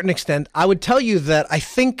to a certain extent. I would tell you that I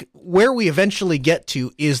think where we eventually get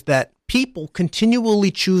to is that people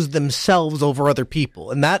continually choose themselves over other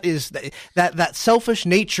people. And that is that selfish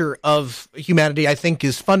nature of humanity, I think,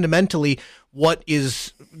 is fundamentally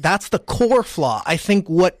that's the core flaw. I think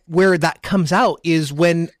where that comes out is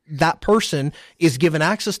when that person is given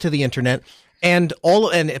access to the internet and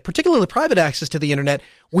particularly private access to the internet.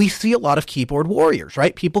 We see a lot of keyboard warriors,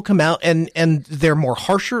 right? People come out and they're more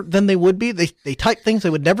harsher than they would be. They type things they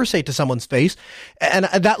would never say to someone's face. And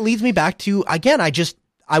that leads me back to, again, I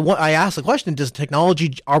ask the question,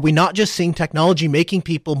 are we not just seeing technology making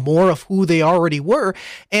people more of who they already were?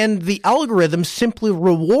 And the algorithms simply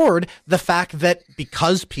reward the fact that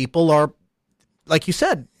because people are, like you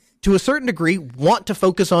said, to a certain degree, want to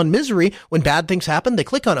focus on misery. When bad things happen, they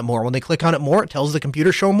click on it more. When they click on it more, it tells the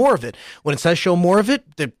computer show more of it. When it says show more of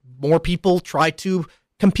it, the more people try to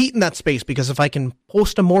compete in that space, because if I can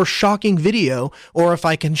post a more shocking video, or if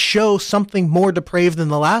I can show something more depraved than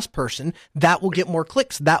the last person, that will get more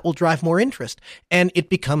clicks. That will drive more interest. And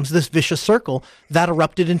it becomes this vicious circle that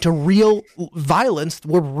erupted into real violence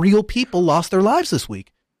where real people lost their lives this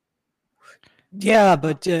week. Yeah,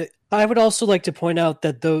 but I would also like to point out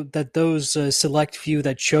that those select few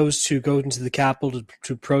that chose to go into the Capitol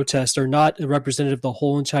to protest are not representative of the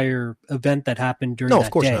whole entire event that happened during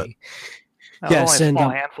that day. Not. Yes, only a small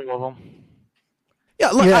handful of them.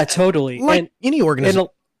 Yeah, totally. Like any organization.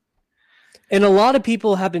 And a lot of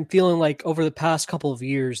people have been feeling like over the past couple of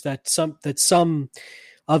years that some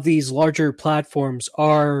of these larger platforms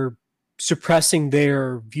are suppressing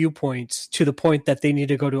their viewpoints to the point that they need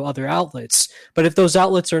to go to other outlets. But if those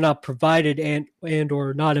outlets are not provided and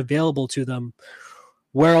or not available to them,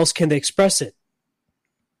 where else can they express it?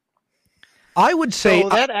 I would say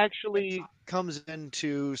that actually comes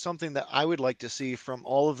into something that I would like to see from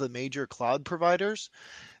all of the major cloud providers.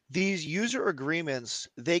 These user agreements,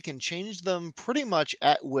 they can change them pretty much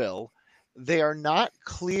at will. They are not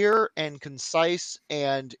clear and concise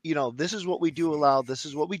and, this is what we do allow, this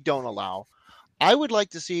is what we don't allow. I would like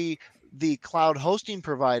to see the cloud hosting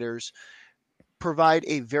providers provide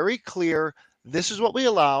a very clear, this is what we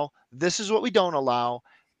allow, this is what we don't allow,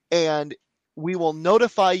 and we will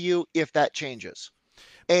notify you if that changes.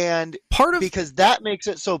 And because that makes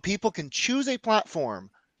it so people can choose a platform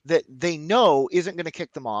that they know isn't going to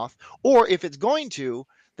kick them off, or if it's going to,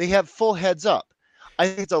 they have full heads up. I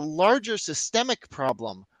think it's a larger systemic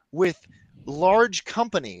problem with large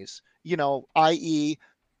companies, i.e.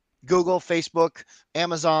 Google, Facebook,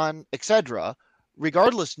 Amazon, etc.,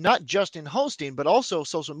 regardless, not just in hosting, but also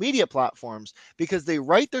social media platforms, because they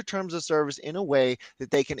write their terms of service in a way that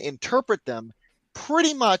they can interpret them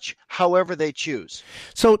pretty much however they choose.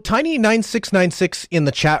 So Tiny9696 in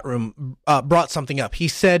the chat room brought something up. He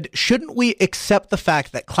said, shouldn't we accept the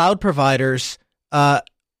fact that cloud providers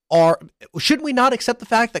shouldn't we not accept the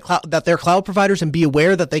fact that they're cloud providers and be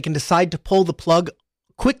aware that they can decide to pull the plug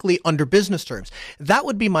quickly under business terms? That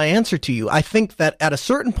would be my answer to you. I think that at a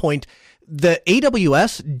certain point, the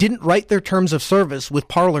AWS didn't write their terms of service with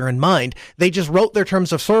Parler in mind. They just wrote their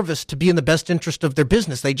terms of service to be in the best interest of their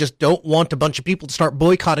business. They just don't want a bunch of people to start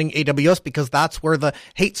boycotting AWS because that's where the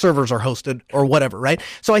hate servers are hosted or whatever, right?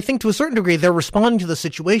 So I think to a certain degree, they're responding to the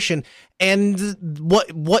situation. And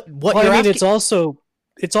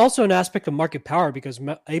it's also an aspect of market power, because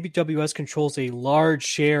AWS controls a large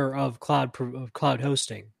share of cloud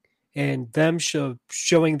hosting. And them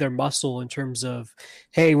showing their muscle in terms of,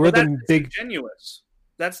 hey, we're the big. Disingenuous.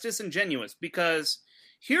 That's disingenuous, because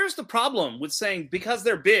here's the problem with saying because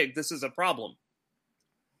they're big, this is a problem.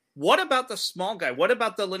 What about the small guy? What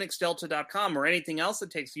about the LinuxDelta.com or anything else that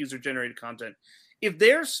takes user-generated content? If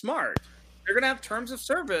they're smart, they're going to have terms of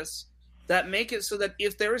service that make it so that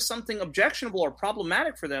if there is something objectionable or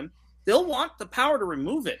problematic for them, they'll want the power to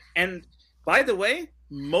remove it. And by the way,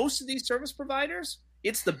 most of these service providers,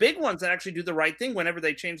 it's the big ones that actually do the right thing whenever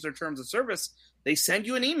they change their terms of service. They send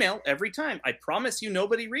you an email every time. I promise you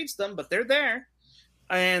nobody reads them, but they're there.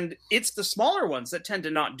 And it's the smaller ones that tend to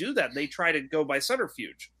not do that. They try to go by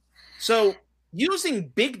subterfuge. So using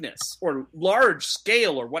bigness or large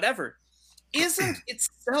scale or whatever isn't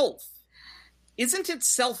itself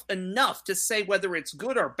enough to say whether it's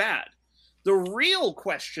good or bad. The real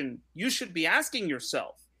question you should be asking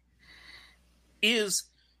yourself is,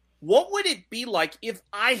 what would it be like if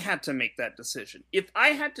I had to make that decision? If I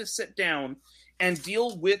had to sit down and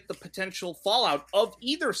deal with the potential fallout of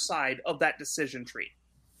either side of that decision tree?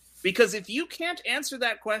 Because if you can't answer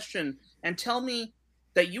that question and tell me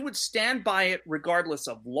that you would stand by it regardless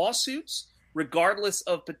of lawsuits, regardless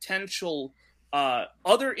of potential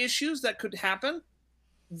other issues that could happen,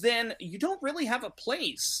 then you don't really have a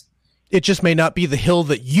place. It just may not be the hill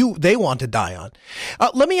that they want to die on.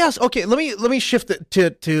 Let me shift it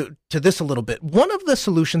to this a little bit. One of the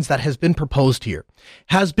solutions that has been proposed here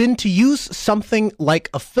has been to use something like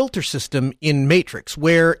a filter system in Matrix,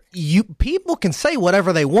 where people can say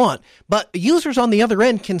whatever they want, but users on the other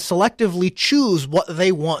end can selectively choose what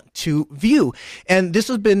they want to view. And this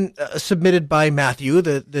has been submitted by Matthew,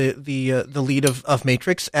 the lead of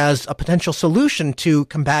Matrix, as a potential solution to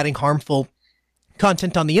combating harmful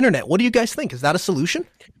content on the internet. What do you guys think? Is that a solution?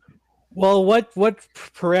 Well, what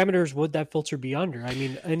parameters would that filter be under? I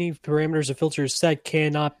mean, any parameters a filter is set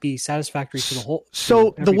cannot be satisfactory to the whole.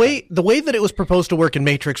 So the way that it was proposed to work in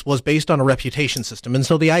Matrix was based on a reputation system, and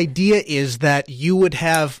so the idea is that you would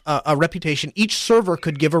have a reputation. Each server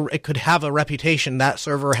could have a reputation. That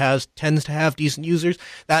server tends to have decent users.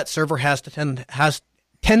 That server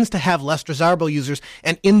tends to have less desirable users,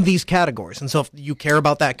 and in these categories. And so if you care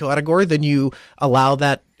about that category, then you allow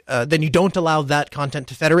that, then you don't allow that content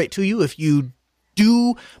to federate to you. If you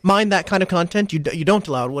do mind that kind of content, you don't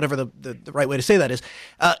allow it, whatever the right way to say that is.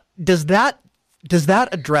 Does that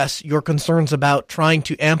address your concerns about trying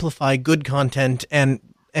to amplify good content and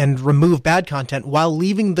remove bad content while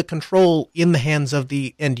leaving the control in the hands of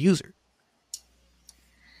the end user?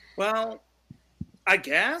 Well, I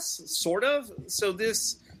guess, sort of. So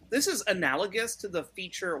this is analogous to the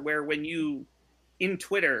feature where when you, in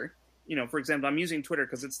Twitter, for example, I'm using Twitter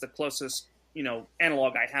because it's the closest,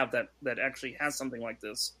 analog I have that actually has something like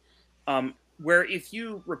this, where if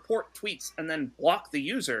you report tweets and then block the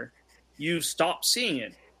user, you stop seeing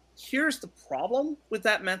it. Here's the problem with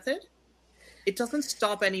that method. It doesn't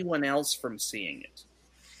stop anyone else from seeing it.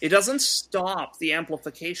 It doesn't stop the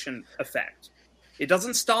amplification effect. It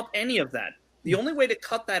doesn't stop any of that. The only way to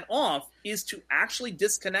cut that off is to actually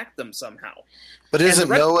disconnect them somehow. But isn't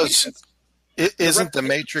the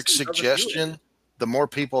Matrix suggestion, the more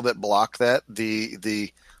people that block that,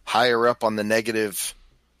 the higher up on the negative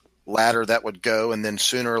ladder that would go, and then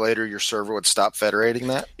sooner or later your server would stop federating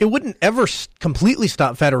that? It wouldn't ever completely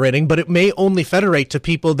stop federating, but it may only federate to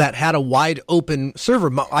people that had a wide open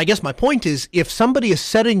server. I guess my point is, if somebody is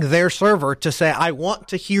setting their server to say, I want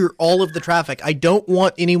to hear all of the traffic, I don't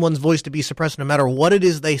want anyone's voice to be suppressed no matter what it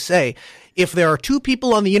is they say. If there are two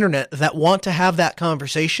people on the internet that want to have that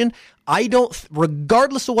conversation,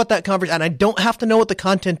 regardless of what that conversation, and I don't have to know what the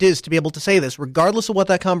content is to be able to say this, regardless of what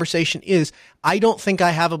that conversation is, I don't think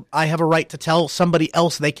I have a right to tell somebody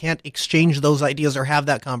else they can't exchange those ideas or have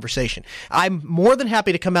that conversation. I'm more than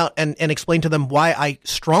happy to come out and explain to them why I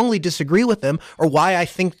strongly disagree with them, or why I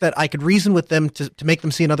think that I could reason with them to make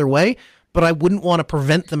them see another way, but I wouldn't want to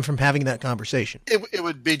prevent them from having that conversation. It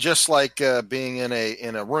would be just like being in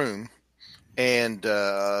a room, and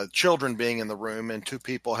children being in the room, and two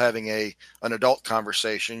people having an adult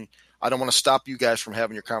conversation. I don't want to stop you guys from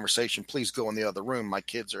having your conversation. Please go in the other room. My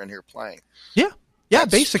kids are in here playing. Yeah,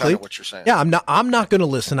 That's basically kind of what you're saying. Yeah, I'm not going to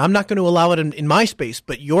listen. I'm not going to allow it in my space,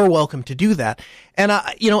 but you're welcome to do that. And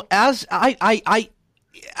as I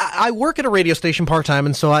work at a radio station part-time,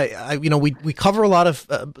 and so we cover a lot of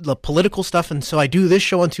the political stuff, and so I do this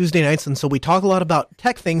show on Tuesday nights, and so we talk a lot about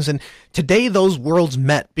tech things, and today those worlds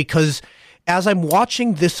met, because as I'm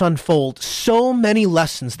watching this unfold, so many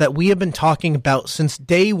lessons that we have been talking about since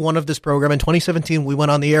day one of this program in 2017, we went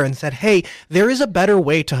on the air and said, hey, there is a better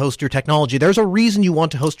way to host your technology. There's a reason you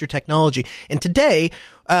want to host your technology. And today,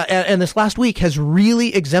 and this last week has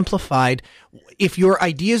really exemplified, if your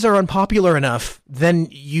ideas are unpopular enough, then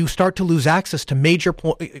you start to lose access to major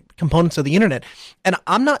components of the internet. And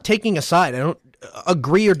I'm not taking a side. I don't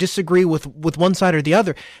agree or disagree with one side or the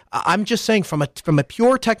other. I'm just saying from a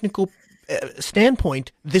pure technical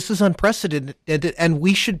standpoint, this is unprecedented, and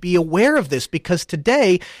we should be aware of this, because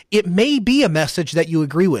today it may be a message that you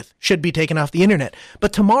agree with should be taken off the internet,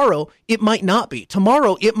 but tomorrow it might not be.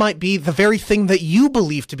 Tomorrow it might be the very thing that you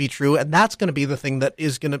believe to be true, and that's going to be the thing that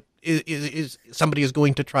somebody is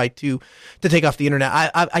going to try to take off the internet.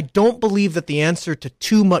 I don't believe that the answer to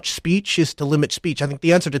too much speech is to limit speech. I think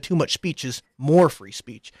the answer to too much speech is more free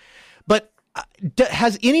speech. But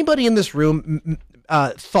has anybody in this room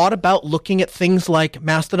thought about looking at things like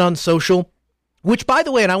Mastodon Social, which, by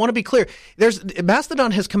the way, and I want to be clear,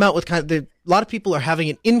 Mastodon has come out with a lot of people are having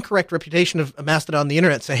an incorrect reputation of Mastodon on the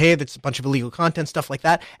internet, say, hey, that's a bunch of illegal content, stuff like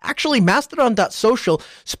that. Actually, Mastodon.social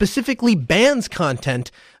specifically bans content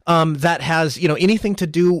that has, anything to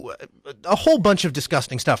do, a whole bunch of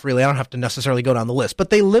disgusting stuff, really. I don't have to necessarily go down the list,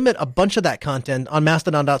 but they limit a bunch of that content on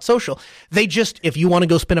Mastodon.social. They just, if you want to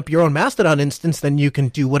go spin up your own Mastodon instance, then you can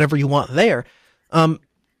do whatever you want there.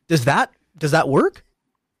 Does that work?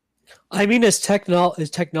 I mean, as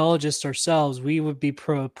technologists ourselves, we would be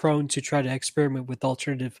prone to try to experiment with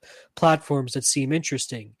alternative platforms that seem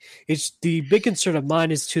interesting. It's the big concern of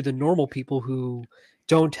mine is to the normal people who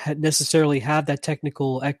don't necessarily have that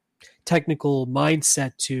technical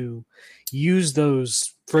mindset to use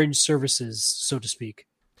those fringe services, so to speak.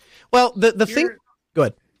 Well, the thing. Go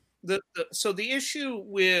ahead. So the issue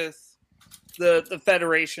with the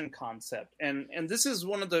federation concept, and this is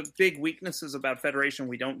one of the big weaknesses about federation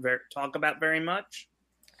we don't talk about very much.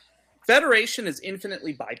 Federation is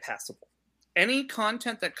infinitely bypassable. Any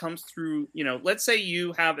content that comes through, let's say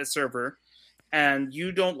you have a server and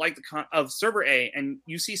you don't like the of server A, and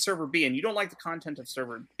you see server B, and you don't like the content of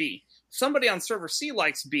server B. Somebody on server C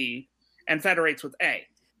likes B and federates with A.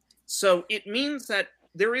 So it means that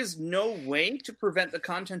there is no way to prevent the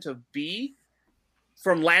content of B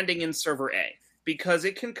from landing in server A, because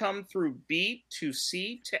it can come through B to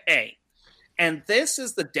C to A. And this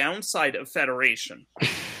is the downside of federation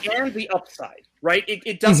and the upside, right?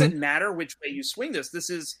 It doesn't matter which way you swing this. This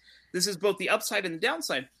is both the upside and the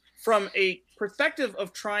downside. From a perspective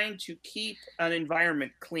of trying to keep an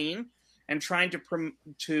environment clean and trying to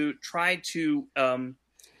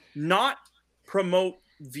not promote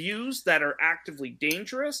views that are actively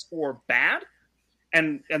dangerous or bad,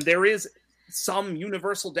 and there is some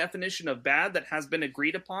universal definition of bad that has been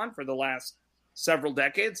agreed upon for the last several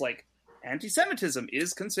decades, like anti-Semitism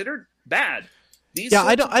is considered bad.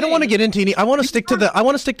 I don't want to get into any. I want to stick to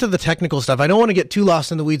the technical stuff. I don't want to get too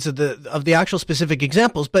lost in the weeds of the actual specific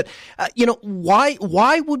examples. But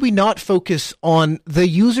why would we not focus on the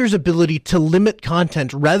user's ability to limit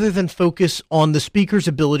content rather than focus on the speaker's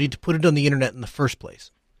ability to put it on the internet in the first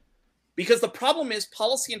place? Because the problem is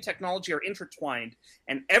policy and technology are intertwined,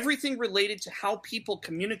 and everything related to how people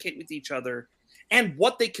communicate with each other and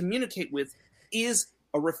what they communicate with is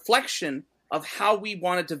a reflection of how we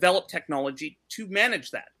want to develop technology to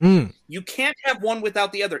manage that. You can't have one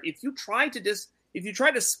without the other. If you try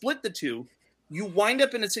to split the two, you wind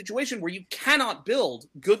up in a situation where you cannot build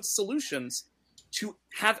good solutions to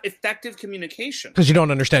have effective communication. Because you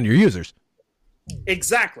don't understand your users.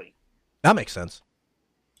 Exactly. That makes sense.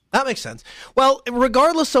 Well,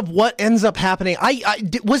 regardless of what ends up happening,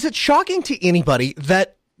 was it shocking to anybody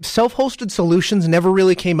that self-hosted solutions never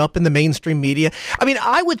really came up in the mainstream media? I mean,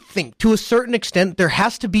 I would think to a certain extent there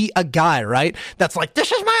has to be a guy, right, that's like,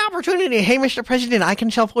 this is my opportunity. Hey, Mr. President, I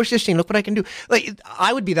can self-host this thing. Look what I can do. Like,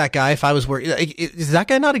 I would be that guy if I was worried. Does that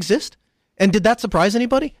guy not exist? And did that surprise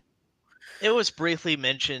anybody? It was briefly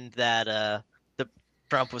mentioned that the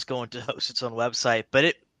Trump was going to host its own website, but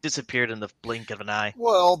it disappeared in the blink of an eye.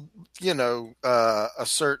 Well, a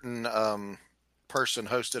certain person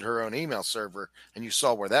hosted her own email server, and you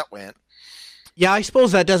saw where that went. Yeah, I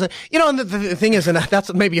suppose that doesn't, and the thing is, and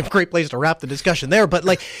that's maybe a great place to wrap the discussion there, but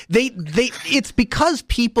like it's because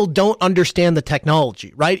people don't understand the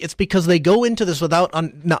technology, right? It's because they go into this without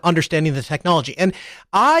not understanding the technology. And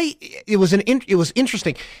it was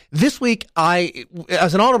interesting. This week,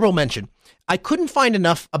 as an honorable mention, I couldn't find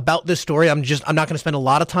enough about this story. I'm not going to spend a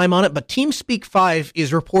lot of time on it, but TeamSpeak 5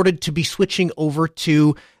 is reported to be switching over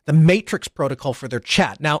to the Matrix protocol for their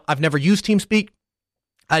chat. Now, I've never used TeamSpeak.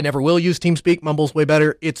 I never will use TeamSpeak. Mumble's way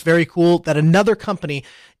better. It's very cool that another company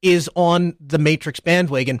is on the Matrix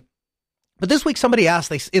bandwagon. But this week, somebody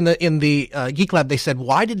asked, in the Geek Lab, they said,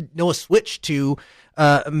 why did Noah switch to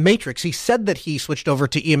Matrix? He said that he switched over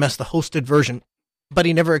to EMS, the hosted version, but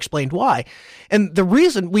he never explained why. And the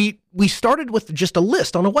reason we started with just a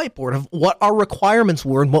list on a whiteboard of what our requirements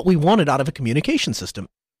were and what we wanted out of a communication system.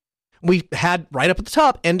 We had right up at the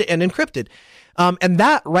top end-to-end encrypted. And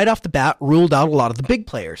that right off the bat ruled out a lot of the big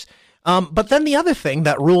players. But then the other thing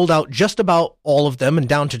that ruled out just about all of them and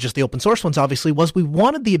down to just the open source ones, obviously, was we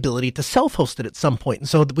wanted the ability to self-host it at some point, and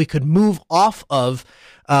so that we could move off of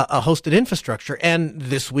a hosted infrastructure. And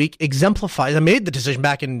this week exemplifies, I made the decision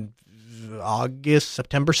back in August,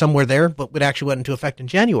 September, somewhere there, but it actually went into effect in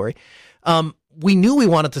January. We knew we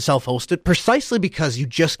wanted to self-host it precisely because you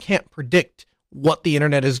just can't predict what the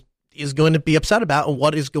internet is going to be upset about and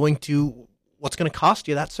what's going to cost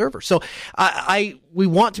you that server. So we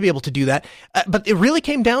want to be able to do that. But it really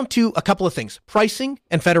came down to a couple of things: pricing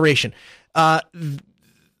and federation. I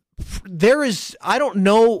don't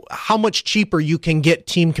know how much cheaper you can get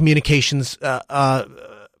team communications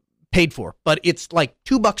paid for, but it's like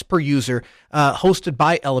 $2 per user, hosted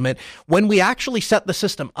by Element. When we actually set the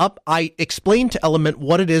system up, I explained to Element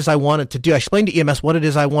what it is I wanted to do. I explained to EMS what it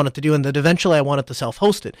is I wanted to do, and that eventually I wanted to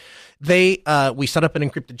self-host it. We set up an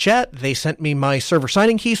encrypted chat. They sent me my server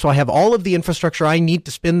signing key, so I have all of the infrastructure I need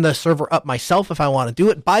to spin the server up myself if I want to do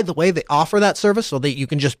it. By the way, they offer that service so that you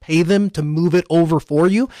can just pay them to move it over for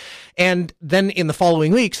you. And then in the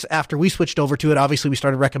following weeks, after we switched over to it, obviously we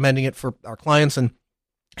started recommending it for our clients, and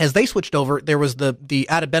as they switched over, there was the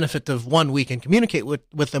added benefit of, one, we can communicate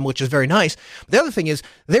with them, which is very nice. The other thing is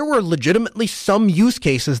there were legitimately some use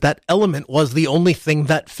cases that Element was the only thing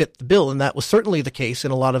that fit the bill. And that was certainly the case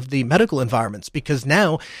in a lot of the medical environments, because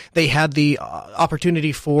now they had the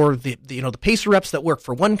opportunity for the PACER reps that work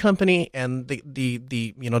for one company and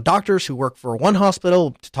the doctors who work for one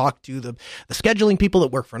hospital to talk to the scheduling people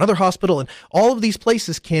that work for another hospital. And all of these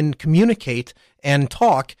places can communicate and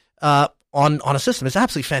talk, on a system. It's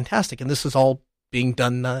absolutely fantastic. And this is all being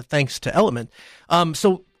done thanks to Element.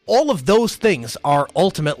 So all of those things are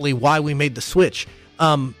ultimately why we made the switch.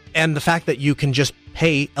 And the fact that you can just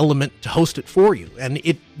pay Element to host it for you. And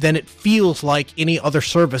it feels like any other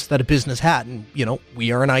service that a business had. And,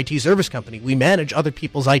 we are an IT service company. We manage other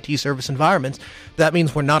people's IT service environments. That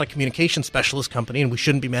means we're not a communication specialist company, and we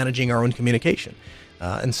shouldn't be managing our own communication.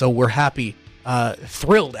 And so we're happy,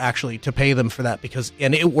 thrilled actually to pay them for that,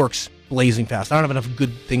 and it works blazing fast. I don't have enough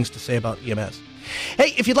good things to say about EMS.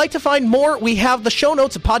 Hey, if you'd like to find more, we have the show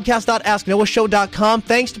notes at podcast.asknoahshow.com.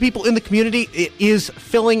 Thanks to people in the community. It is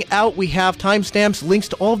filling out. We have timestamps, links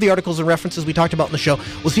to all of the articles and references we talked about in the show.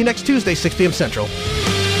 We'll see you next Tuesday, 6 p.m. Central.